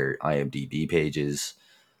nothing on their IMDb pages,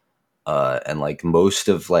 and like most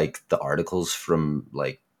of like the articles from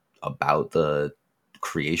like about the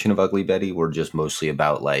creation of Ugly Betty were just mostly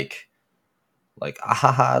about like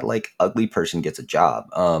ahaha, like ugly person gets a job.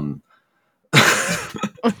 Oh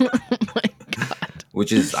my god.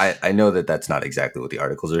 Which is I know that that's not exactly what the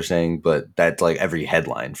articles are saying, but that's like every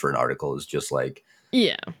headline for an article is just like,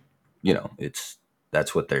 Yeah. it's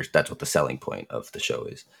that's what the selling point of the show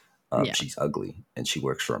is. Yeah. She's ugly and she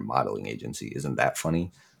works for a modeling agency. Isn't that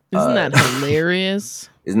funny? Isn't Uh, that hilarious?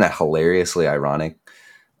 isn't that hilariously ironic?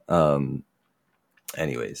 Um,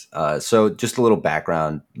 anyways, so just a little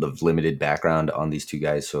background, the limited background on these two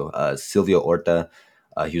guys. So Silvio Horta,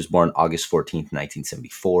 he was born August 14th,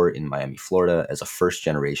 1974 in Miami, Florida as a first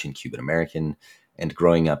generation Cuban American. And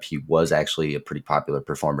growing up, he was actually a pretty popular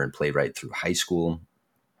performer and playwright through high school.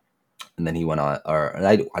 And then he went on, or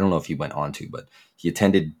I don't know if he went on to, but he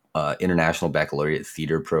attended International Baccalaureate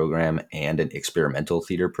Theater Program and an experimental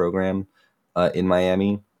theater program in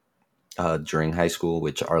Miami during high school,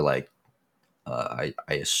 which are like, I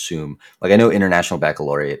assume, like I know International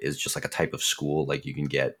Baccalaureate is just like a type of school, like you can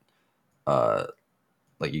get, uh,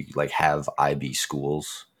 like you like have IB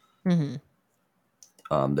schools. Hmm.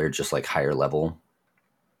 They're just like higher level.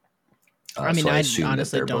 I mean, So I I assume that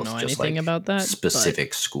honestly they're don't both know just anything like about that, but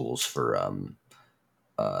specific schools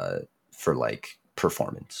uh, for like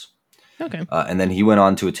performance. okay. And then he went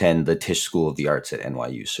on to attend the Tisch School of the Arts at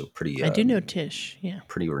NYU. So pretty I do know Tish. Yeah.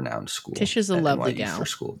 pretty renowned school Tish is a at lovely NYU for gal.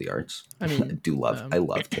 School of the Arts. I mean, I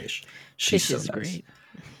love Tish. She's Tish so is nice. great.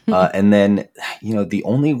 And then the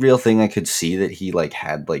only real thing I could see that he like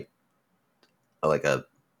had like a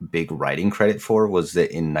big writing credit for was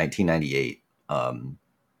that in 1998,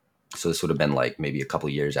 So this would have been like maybe a couple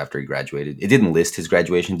years after he graduated. It didn't list his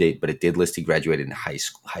graduation date, but it did list he graduated in high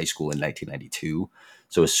school in 1992.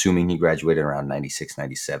 So assuming he graduated around 96,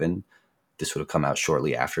 97, this would have come out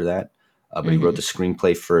shortly after that. But he wrote Hmm. the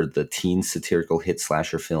screenplay for the teen satirical hit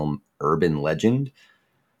slasher film Urban Legend.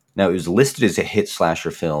 Now, it was listed as a hit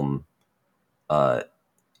slasher film uh,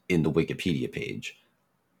 in the Wikipedia page.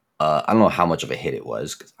 I don't know how much of a hit it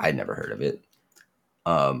was because I'd never heard of it.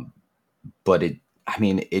 Um, but I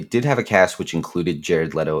mean, it did have a cast which included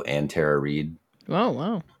Jared Leto and Tara Reid, Oh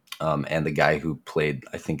wow. and the guy who played,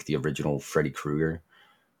 I think, the original Freddy Krueger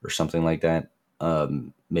or something like that.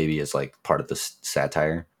 Maybe as like part of the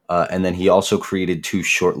satire. And then he also created two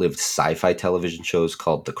short-lived sci-fi television shows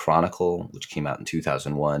called The Chronicle, which came out in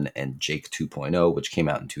 2001, and Jake 2.0, which came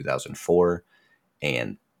out in 2004.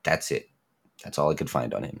 And that's it. That's all I could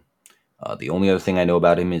find on him. The only other thing I know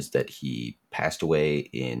about him is that he passed away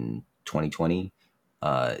in 2020.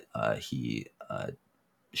 He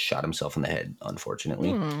shot himself in the head,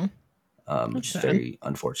 unfortunately, Oh, which that's is sad. very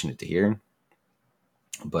unfortunate to hear.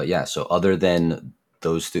 But yeah, so other than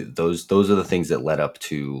those are the things that led up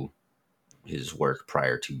to his work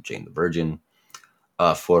prior to Jane the Virgin.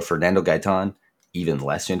 For Fernando Gaitan, even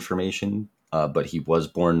less information, but he was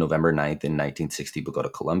born November 9th in 1960, Bogota,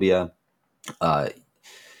 Colombia. Uh,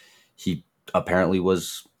 he apparently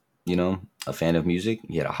was, a fan of music.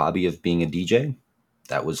 He had a hobby of being a DJ.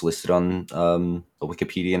 That was listed on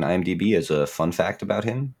Wikipedia and IMDb as a fun fact about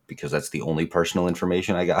him because that's the only personal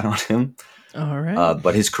information I got on him. All right.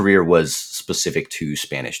 But his career was specific to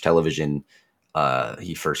Spanish television.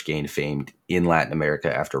 He first gained fame in Latin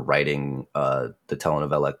America after writing the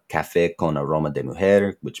telenovela Café con aroma de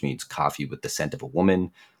mujer, which means coffee with the scent of a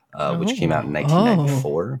woman, which came out in Oh, oh.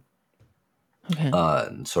 1994. Okay.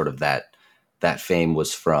 And sort of that fame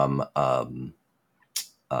was from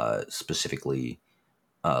specifically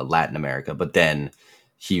Latin America. But then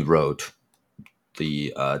he wrote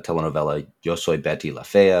the telenovela Yo Soy Betty la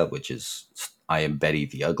Fea, which is I Am Betty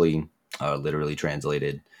the Ugly, literally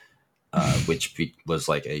translated, which was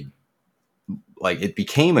like it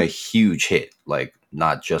became a huge hit, like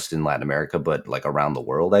not just in Latin America, but like around the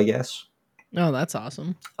world, I guess. Oh, that's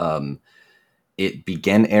awesome. Um, it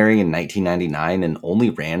began airing in 1999 and only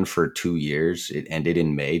ran for 2 years. It ended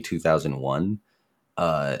in May 2001.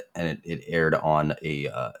 And it aired on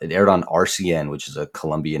RCN, which is a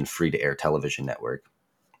Colombian free-to-air television network.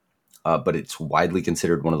 But it's widely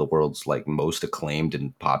considered one of the world's like most acclaimed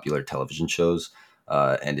and popular television shows,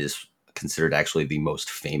 and is considered actually the most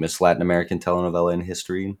famous Latin American telenovela in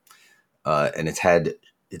history. And it's had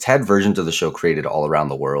versions of the show created all around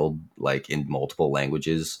the world, like in multiple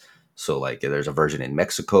languages. So like there's a version in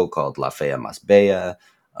Mexico called La Fea Más Bella,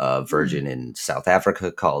 a Hmm. version in South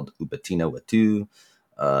Africa called Ubatina Watu,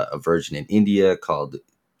 a version in India called,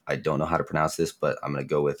 I don't know how to pronounce this, but I'm gonna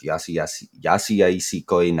go with Yasi Yaisi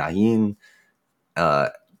Koi Nahin. Uh,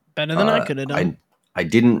 Better than I uh, could have done. I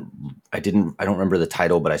don't remember the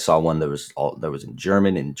title, but I saw one that was in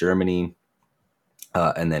German in Germany.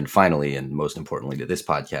 And then finally, and most importantly to this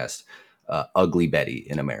podcast, Ugly Betty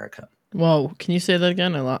in America. Whoa, can you say that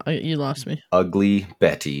again? You lost me. Ugly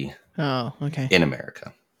Betty Oh, okay. in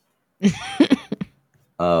America.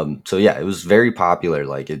 So yeah, it was very popular.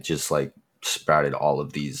 Like it just like sprouted all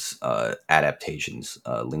of these adaptations,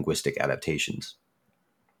 linguistic adaptations.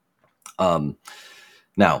 Um,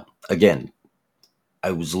 Now, again,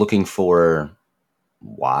 I was looking for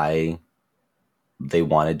why they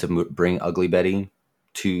wanted to bring Ugly Betty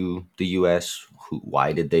to the U.S.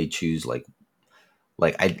 Why did they choose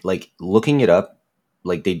I like looking it up?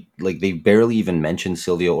 They barely even mention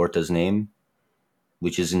Silvio Orta's name,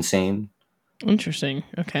 which is insane. Interesting.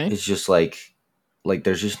 Okay. It's just like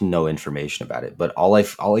there's just no information about it. But all I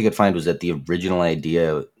could find was that the original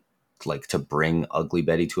idea, like to bring Ugly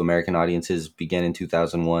Betty to American audiences, began in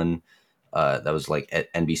 2001. That was like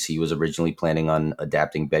NBC was originally planning on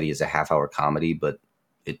adapting Betty as a half-hour comedy, but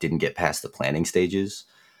it didn't get past the planning stages.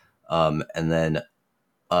 And then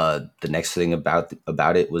the next thing about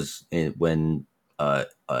it was in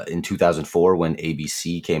 2004 when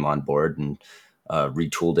ABC came on board and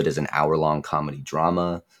retooled it as an hour-long comedy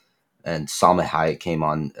drama, and Salma Hayek came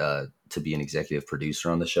on to be an executive producer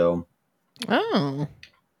on the show,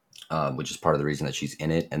 Oh, which is part of the reason that she's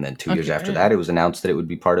in it. And then 2 years after okay. that, it was announced that it would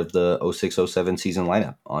be part of the 06-07 season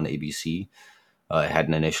lineup on ABC. It had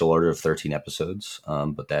an initial order of 13 episodes,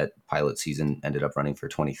 but that pilot season ended up running for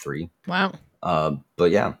 23. Wow.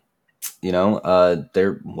 But yeah,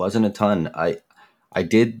 there wasn't a ton. I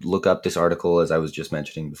did look up this article, as I was just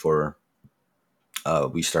mentioning before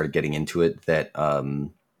we started getting into it, that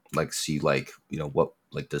see, like,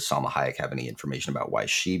 like, does Salma Hayek have any information about why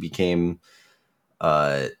she became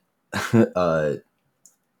uh, uh,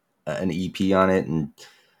 an EP on it? And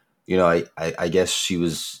I guess she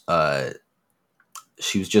was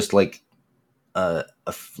just like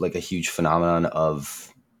like a huge phenomenon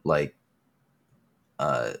of like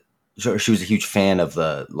uh, she was a huge fan of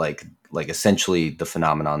the like essentially the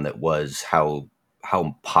phenomenon that was how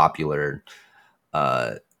popular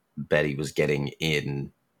uh, Betty was getting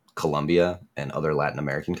in Colombia and other Latin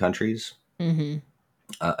American countries, Mm-hmm.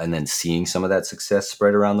 and then seeing some of that success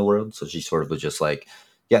spread around the world. So she sort of was just like,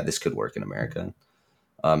 yeah, this could work in America.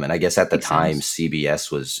 And I guess at the Makes time, sense.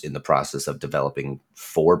 CBS was in the process of developing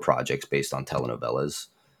 4 projects based on telenovelas.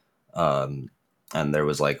 Um, and there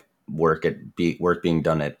was like work being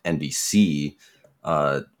done at NBC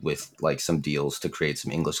with like some deals to create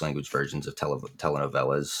some English language versions of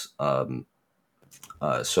telenovelas.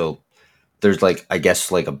 So there's like, I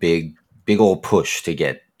guess, like a big old push to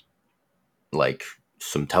get like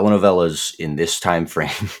some telenovelas in this time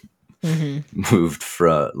frame Mm-hmm. moved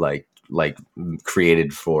from like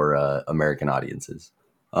created for American audiences.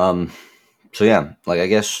 Um, so yeah, like I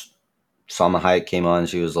guess Salma Hayek came on.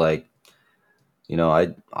 She was like,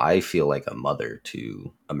 I feel like a mother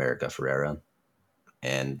to America Ferrera,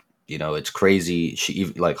 and it's crazy. She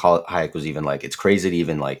even like Hayek was even like, it's crazy to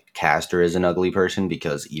even like cast her as an ugly person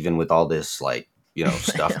because even with all this like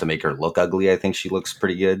stuff to make her look ugly, I think she looks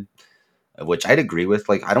pretty good. Which I'd agree with.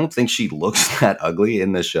 Like, I don't think she looks that ugly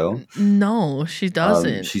in the show. No, she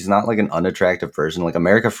doesn't. She's not like an unattractive person. Like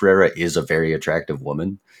America Ferrera is a very attractive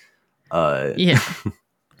woman. Uh, Yeah. I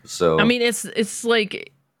so mean, it's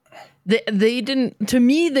like they didn't, to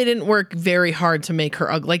me they didn't work very hard to make her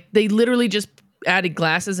ugly. Like they literally just added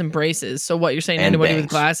glasses and braces. So what you're saying, and anybody with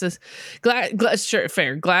bangs. glasses, sure,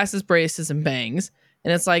 fair, glasses, braces, and bangs,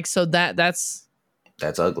 and it's like, so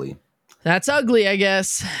That's ugly. that's ugly, I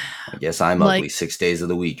guess. I guess I'm ugly Like, 6 days of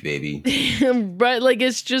the week, baby. right, like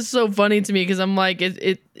it's just so funny to me because I'm like,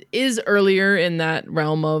 it is earlier in that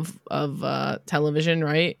realm of television,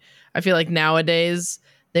 right? I feel like nowadays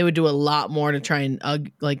they would do a lot more to try and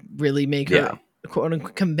like really make her Yeah. quote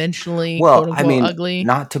unquote conventionally Well, quote I unquote mean, ugly.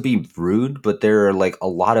 not to be rude, but there are like a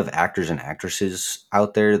lot of actors and actresses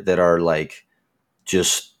out there that are like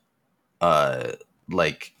just uh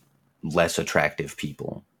like less attractive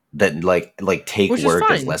people that like take Which is work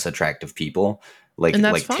as fine, less attractive people, and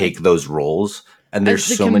that's like fine take those roles. And there's as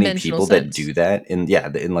the so many conventional people that sense. do that, and yeah,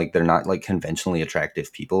 and like they're not like conventionally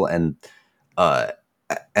attractive people, uh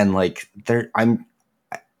and like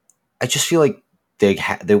I just feel like there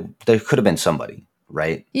could have been somebody,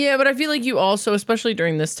 right? Yeah, but I feel like you also, especially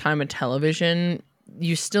during this time of television,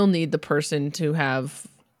 you still need the person to have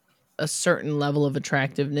a certain level of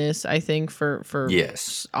attractiveness, I think, for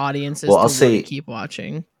Yes. audiences Well, to want to keep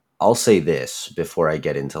watching. I'll say this before I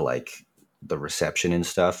get into like the reception and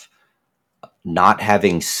stuff. Not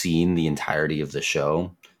having seen the entirety of the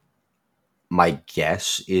show, my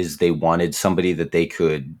guess is they wanted somebody that they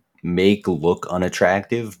could make look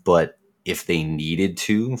unattractive, but if they needed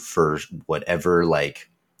to for whatever like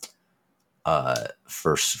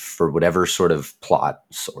for whatever sort of plot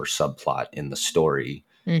or subplot in the story,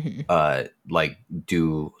 Hmm. like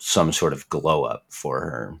do some sort of glow up for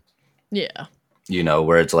her, Yeah.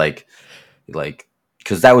 where it's like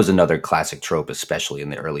because that was another classic trope, especially in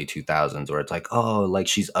the early 2000s, where it's like, oh, like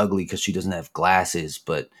she's ugly because she doesn't have glasses,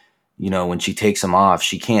 but when she takes them off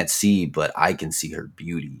she can't see, but I can see her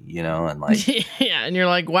beauty, and like Yeah, and you're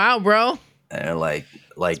like, wow, bro, and like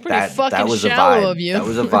it's like pretty that fucking was a shallow vibe. of you. That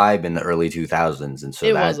was a vibe in the early 2000s, and so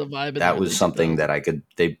It was that a vibe in the that was early something 2000s. that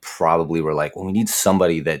they probably were like, well, we need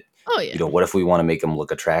somebody that, Oh yeah, what if we want to make them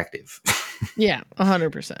look attractive? yeah,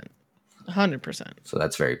 100%, 100%. So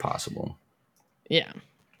that's very possible. Yeah.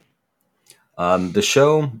 The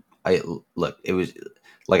show, I look, it was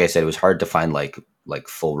like I said, it was hard to find like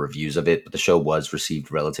full reviews of it, but the show was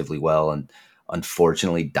received relatively well, and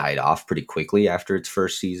unfortunately died off pretty quickly after its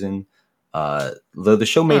first season. Though the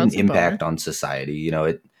show Oh, made an that's a bummer. impact on society,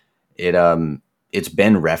 it's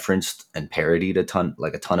been referenced and parodied a ton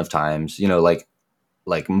of times.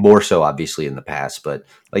 Like more so obviously in the past, but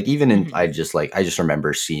like even in Hmm. I just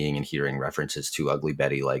remember seeing and hearing references to Ugly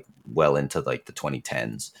Betty like well into like the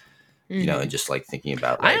 2010s, Hmm. and just like thinking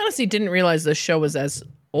about I like, honestly didn't realize the show was as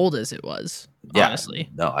old as it was. yeah, Honestly.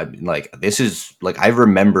 no, I mean, like this is like I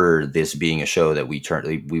remember this being a show that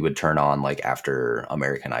we would turn on like after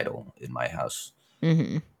American Idol in my house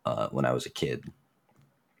Hmm. when I was a kid,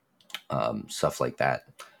 stuff like that.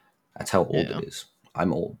 That's how old it Yeah. is.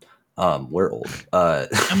 I'm old. We're old.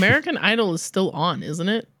 American Idol is still on, isn't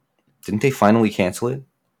it? Didn't they finally cancel it?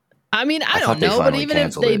 I mean, I I thought don't they know, but finally even if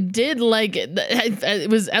canceled they it. did, like, it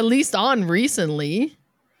was at least on recently.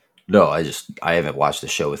 No, I haven't watched the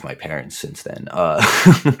show with my parents since then.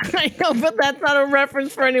 I know, but that's not a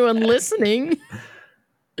reference for anyone listening.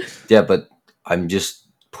 Yeah, but I'm just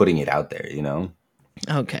putting it out there, you know.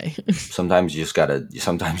 Okay. Sometimes you just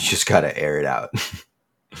gotta air it out,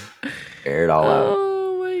 air it all out.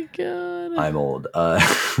 Oh my god. I'm old.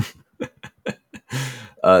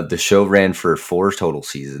 The show ran for 4 total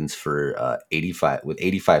seasons for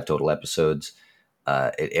 85 total episodes.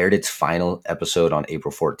 It aired its final episode on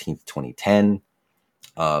April 14th, 2010.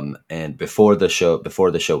 And before the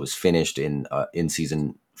show was finished in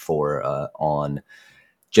season 4 on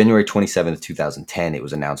January 27th, 2010, it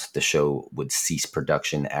was announced that the show would cease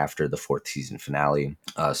production after the fourth season finale.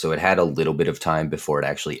 So it had a little bit of time before it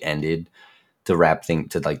actually ended to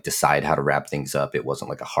like decide how to wrap things up. It wasn't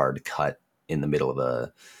like a hard cut in the middle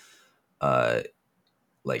of uh,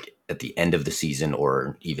 like at the end of the season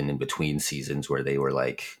or even in between seasons where they were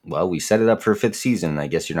like, well, we set it up for a fifth season. I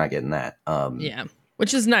guess you're not getting that. Yeah.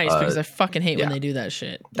 Which is nice Uh, because I fucking hate when yeah, they do that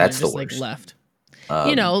shit. And they're that's the just like worst. left.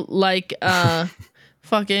 Um, Like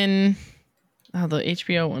fucking the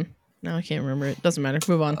HBO one. Now I can't remember it. Doesn't matter.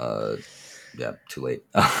 Move on. uh, yeah, too late.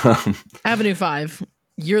 Avenue 5.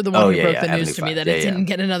 You're the one Oh who yeah, broke yeah, the news Avenue to me 5. that Yeah, it yeah. didn't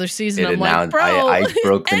get another season. It I'm had like, now. bro, I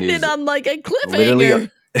broke it the ended news on like a literally.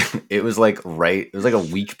 cliffhanger. It was like it was like a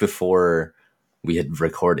week before we had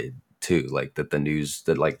recorded too. Like that the news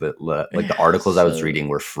that like the Yeah, articles I was so reading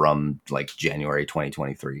were from like January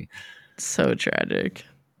 2023. so tragic.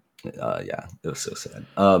 Yeah, it was so sad.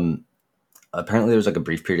 Apparently there was like a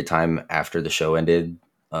brief period of time after the show ended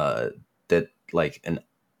that like an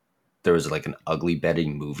there was like an Ugly Betty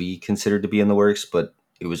movie considered to be in the works, but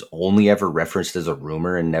it was only ever referenced as a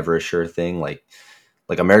rumor and never a sure thing. Like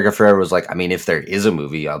America Ferrera was like, I mean, if there is a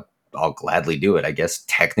movie, I'll gladly do it. I guess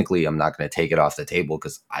technically I'm not going to take it off the table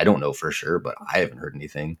because I don't know for sure, but I haven't heard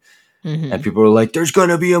anything. And Hmm. people were like, "There's going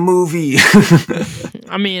to be a movie."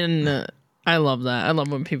 I mean, I love that. I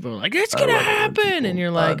love when people are like, it's I gonna love it when happen, and people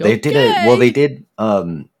you're like, they did a well okay.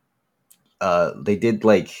 they did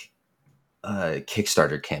like a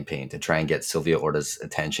Kickstarter campaign to try and get Sylvia Orta's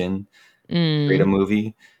attention, create a Mm,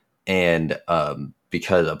 movie, and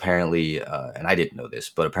because apparently and I didn't know this,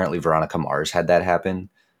 but apparently Veronica Mars had that happen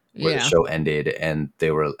where the yeah. show ended and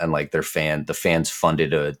like the fans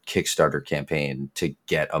funded a Kickstarter campaign to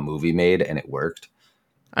get a movie made and it worked.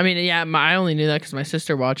 I mean, yeah. I only knew that because my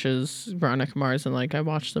sister watches Veronica Mars, and like I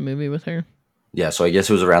watched the movie with her. Yeah, so I guess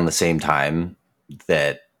it was around the same time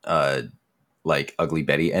that like Ugly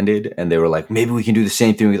Betty ended, and they were like, maybe we can do the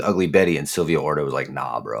same thing with Ugly Betty, and Sylvia Orta was like,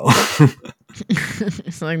 nah, bro.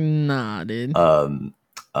 It's like, nah, dude. um,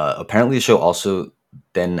 apparently, the show also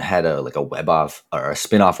then had a like a web off or a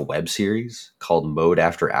spin off web series called Mode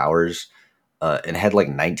After Hours, and had like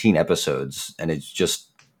 19 episodes, and it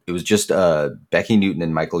was just Becky Newton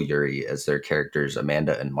and Michael Urie as their characters,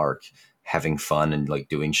 Amanda and Mark, having fun and like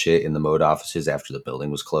doing shit in the mode offices after the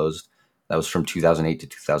building was closed. That was from 2008 to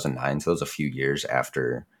 2009, so that was a few years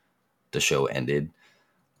after the show ended.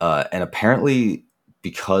 And apparently,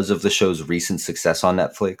 because of the show's recent success on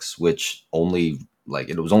Netflix, which only like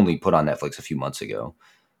it was only put on Netflix a few months ago,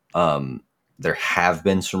 um, there have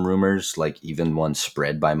been some rumors, like even one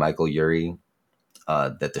spread by Michael Urie,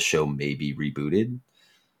 that the show may be rebooted.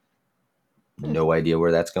 Hmm, No idea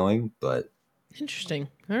where that's going, but interesting.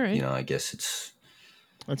 All right, I guess it's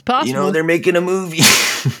it's possible. they're making a movie.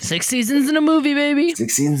 6 seasons in a movie, baby.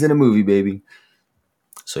 6 scenes in a movie, baby.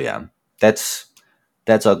 So yeah, that's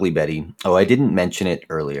Ugly Betty. Oh, I didn't mention it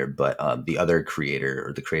earlier, but the other creator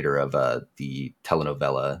or the creator of the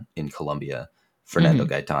telenovela in Colombia, Fernando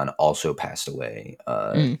Mm-hmm. Gaitan, also passed away.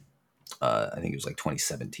 Mm. I think it was like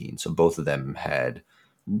 2017. So both of them had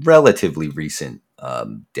relatively recent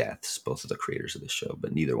deaths, both of the creators of the show,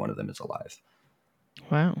 but neither one of them is alive,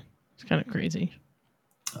 Wow, it's kind of crazy.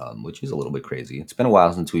 which is a little bit crazy. It's been a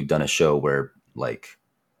while since we've done a show where like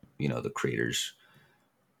the creators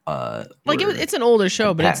Like were it's an older show,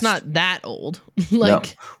 had but it's passed. not that old. No.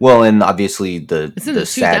 Like Well, and obviously it's in the the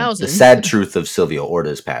 2000s. sad truth of Sylvia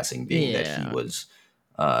Orta's passing being that Yeah,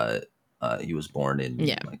 uh he was born in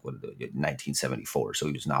yeah, like 1974, so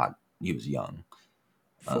he was young.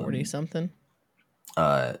 40 Um something.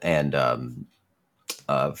 and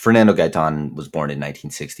Fernando Gaitan was born in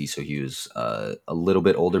 1960, so he was a little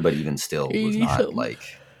bit older, but even still was 80 not something. like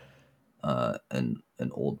an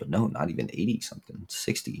old, but no, not even 80 something,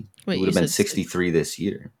 60. He Wait, would you have been said 63 this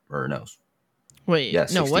year, or no, wait, yeah,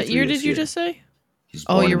 no, what 63 year did this you year. just say? He's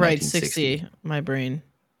Oh, born you're in right, 1960. 60. My brain.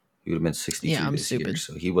 He would have been Yeah, 63 I'm this year, stupid.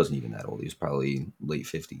 so he wasn't even that old. He was probably late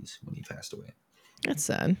 50s when he passed away. That's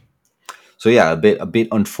sad. So yeah, a bit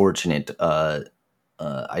unfortunate. I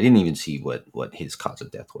didn't even see what his cause of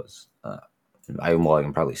death was. I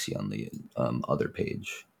can probably see on the other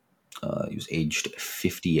page. He was aged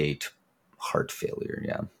 58, heart failure.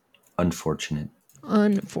 Yeah, unfortunate.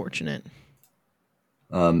 Unfortunate.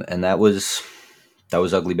 And that was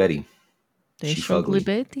Ugly Betty. They She so fugly.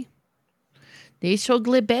 glibbetti. They so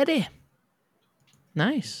glibbetti.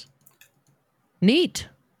 Nice. Neat.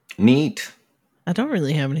 Neat. I don't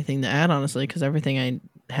really have anything to add, honestly, because everything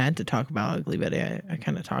I had to talk about Ugly Betty, I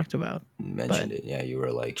kind of talked about. But Mentioned it. Yeah, you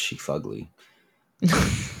were like she fugly.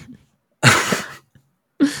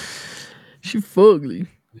 she fugly.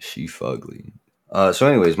 She fugly. So,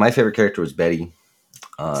 anyways, my favorite character was Betty.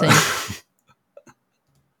 Same.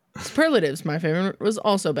 Superlatives. My favorite was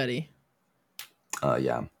also Betty.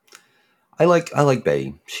 Yeah, I like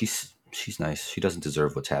Betty. She's nice. She doesn't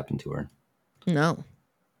deserve what's happened to her. No.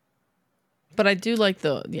 But I do like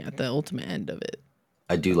the ultimate end of it.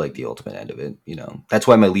 I do like the ultimate end of it. That's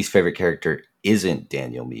why my least favorite character isn't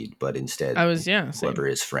Daniel Meade, but I instead was same. whoever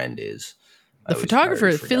his friend is. The I already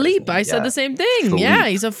photographer, forgot his Philippe, name. I said Yeah, the same thing. Yeah, Philippe.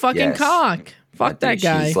 he's a fucking Yes, cock. Fuck that dude.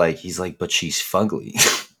 guy. He's like, but she's fugly.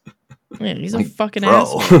 Yeah, he's a Like, fucking bro.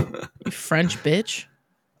 asshole. You French bitch.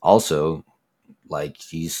 Also, like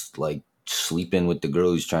he's like sleeping with the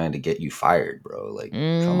girl who's trying to get you fired, bro. Like,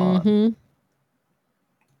 come on. Mm-hmm.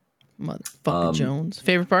 Motherfucker Um, Jones.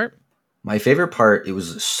 Favorite part? my favorite part, it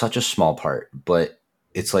was such a small part, but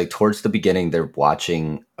it's like towards the beginning they were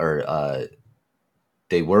watching the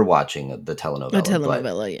A telenovela, but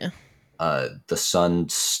telenovela, yeah. the son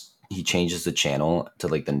he changes the channel to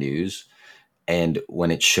like the news, and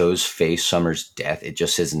when it shows Faye Summers' death, it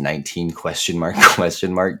just says 19 question mark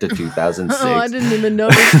question mark to Oh, I 2006. didn't even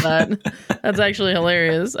notice that. That's actually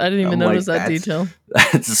hilarious. I didn't even I'm notice like, that that's detail.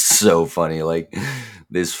 that's so funny. Like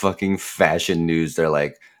this fucking fashion news, they're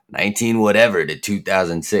like 19 whatever to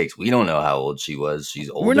 2006. We don't know how old she was. She's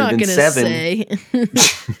We're older not than gonna 7. say.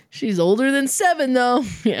 She's older than 7, though.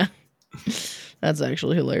 Yeah, that's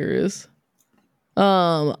actually hilarious.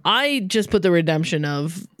 I just put the redemption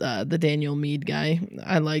of the Daniel Meade guy.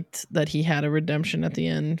 I liked that he had a redemption at the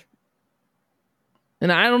end,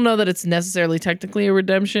 and I don't know that it's necessarily technically a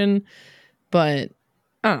redemption, but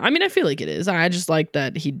I mean, I feel like it is. I just like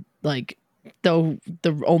that he like though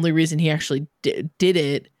the only reason he actually did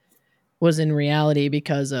it was in reality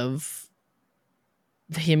because of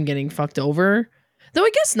him getting fucked over. Though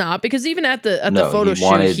I guess not, because even at the No, photo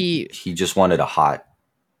shoot, he he just wanted a hot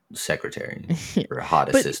secretary or a hot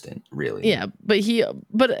but assistant, really. yeah, but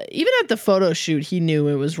even at the photo shoot, he knew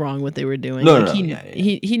it was wrong what they were doing. No, Like no, no, yeah,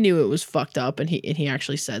 yeah. he knew it was fucked up, and he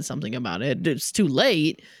actually said something about it. It's too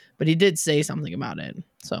late, but he did say something about it.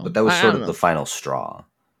 So But that was I sort don't of the know. final straw,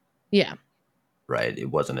 Yeah, right?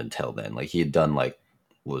 It wasn't until then. Like he had done like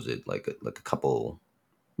was it like a couple,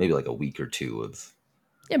 maybe like a week or two of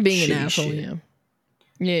yeah, being an shitty asshole. shit Yeah,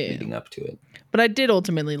 yeah. leading up to it. But I did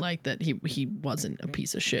ultimately like that he wasn't a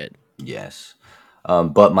piece of shit. Yes.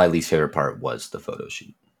 But my least favorite part was the photo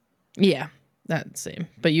shoot. Yeah, that same.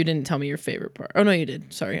 But you didn't tell me your favorite part. Oh no, you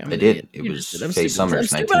did. Sorry, I'm I an did. idiot. It You was just did. I'm Faye stupid. I'm Summers,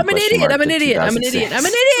 stupid. 19 I'm an question idiot. I'm mark an to idiot. I'm an idiot. I'm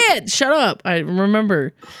an 2006. idiot. Shut up. I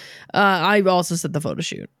remember. I also said the photo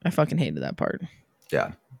shoot. I fucking hated that part.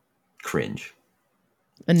 Yeah. Cringe.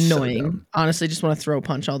 So Annoying. dumb. Honestly, just want to throw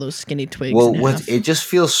punch all those skinny twigs in Well, what half. it just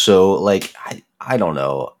feels so like I don't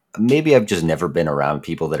know. Maybe I've just never been around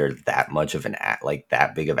people that are that much of like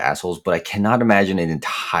that big of assholes, but I cannot imagine an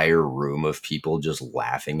entire room of people just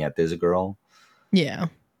laughing at this girl. Yeah.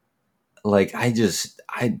 Like I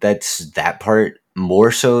that's that part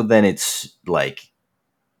more so than it's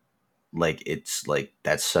it's like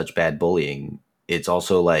that's such bad bullying. It's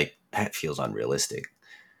also like that feels unrealistic.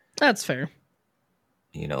 That's fair.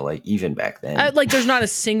 Like even back then. Like, there's not a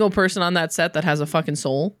single person on that set that has a fucking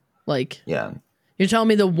soul. Like, Yeah. you're telling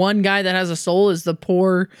me the one guy that has a soul is the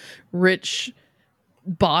poor, rich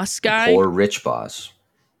boss The guy? poor rich boss.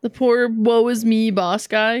 The poor woe is me boss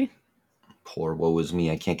guy? Poor woe is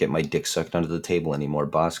me. I can't get my dick sucked under the table anymore,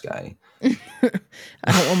 boss guy. I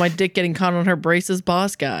don't want my dick getting caught on her braces,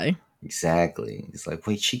 boss guy. Exactly. It's like,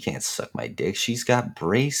 wait, she can't suck my dick. She's got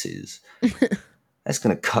braces. That's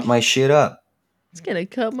gonna cut my shit up. It's gonna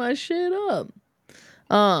cut my shit up.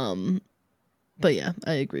 Um, but yeah,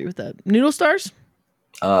 I agree with that. Noodle stars?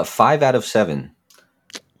 5 out of 7.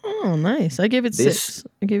 Oh, nice. I gave it This 6.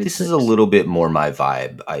 I gave it this is a 6. little bit more my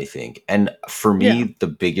vibe, I think. And for Yeah. me, the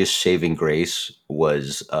biggest saving grace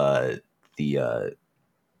was the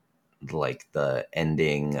like the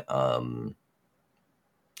ending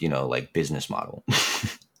like business model.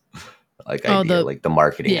 like Oh, idea, like the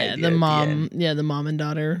marketing idea at the end. the mom and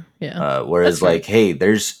daughter. Yeah. That's Whereas fair. like, hey,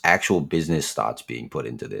 there's actual business thoughts being put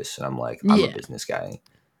into this, and I'm like, I'm a Yeah. business guy.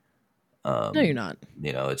 No, you're not.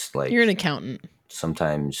 It's You're an like accountant.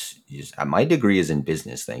 sometimes my degree is in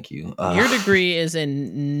business. Thank you. Your degree is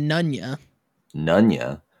in Nunya.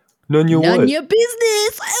 Nunya, Nunya what? Nunya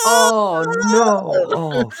business. Oh no!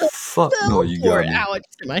 Oh fuck! No, Go you for got it. me. Ow, I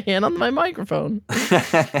just hit my hand on my microphone.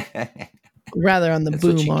 Rather on the That's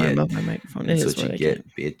what boom you arm get. of my microphone. It That's is what you what I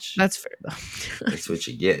get. get, bitch. That's fair though. That's what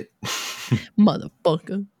you get.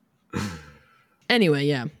 Motherfucker. Anyway,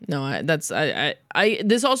 yeah. No,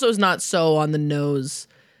 this also is not so on the nose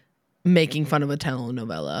making fun of a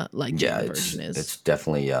telenovela like Yeah, Jane version is. it's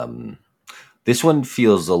definitely this one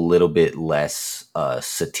feels a little bit less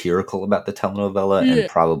satirical about the telenovela and Yeah.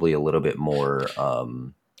 probably a little bit more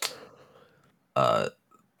uh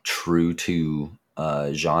true to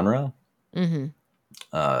genre.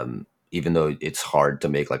 Mm-hmm. Even though it's hard to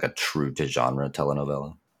make like a true to genre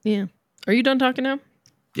telenovela. Yeah. Are you done talking now?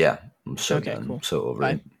 Yeah, I'm so Okay, done. cool. I'm so over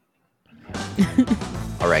Bye. it.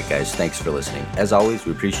 All right, guys, thanks for listening. As always,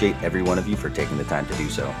 we appreciate every one of you for taking the time to do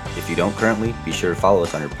so. If you don't currently, be sure to follow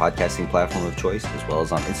us on your podcasting platform of choice, as well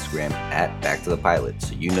as on Instagram at Back to the Pilot,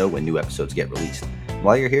 so you know when new episodes get released.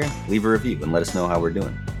 While you're here, leave a review and let us know how we're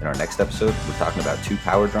doing. In our next episode, we're talking about 2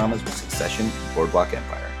 power dramas with Succession and Boardwalk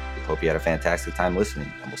Empire. We hope you had a fantastic time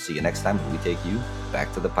listening, and we'll see you next time when we take you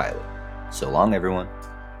back to the pilot. So long, everyone.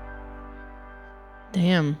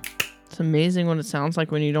 Damn. It's amazing what it sounds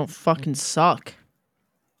like when you don't fucking suck.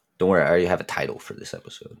 Don't worry, I already have a title for this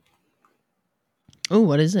episode. Oh,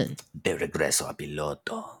 what is it? De Regreso a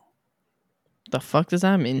Piloto. The fuck does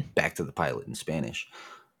that mean? Back to the pilot in Spanish.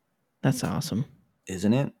 That's awesome.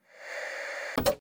 Isn't it?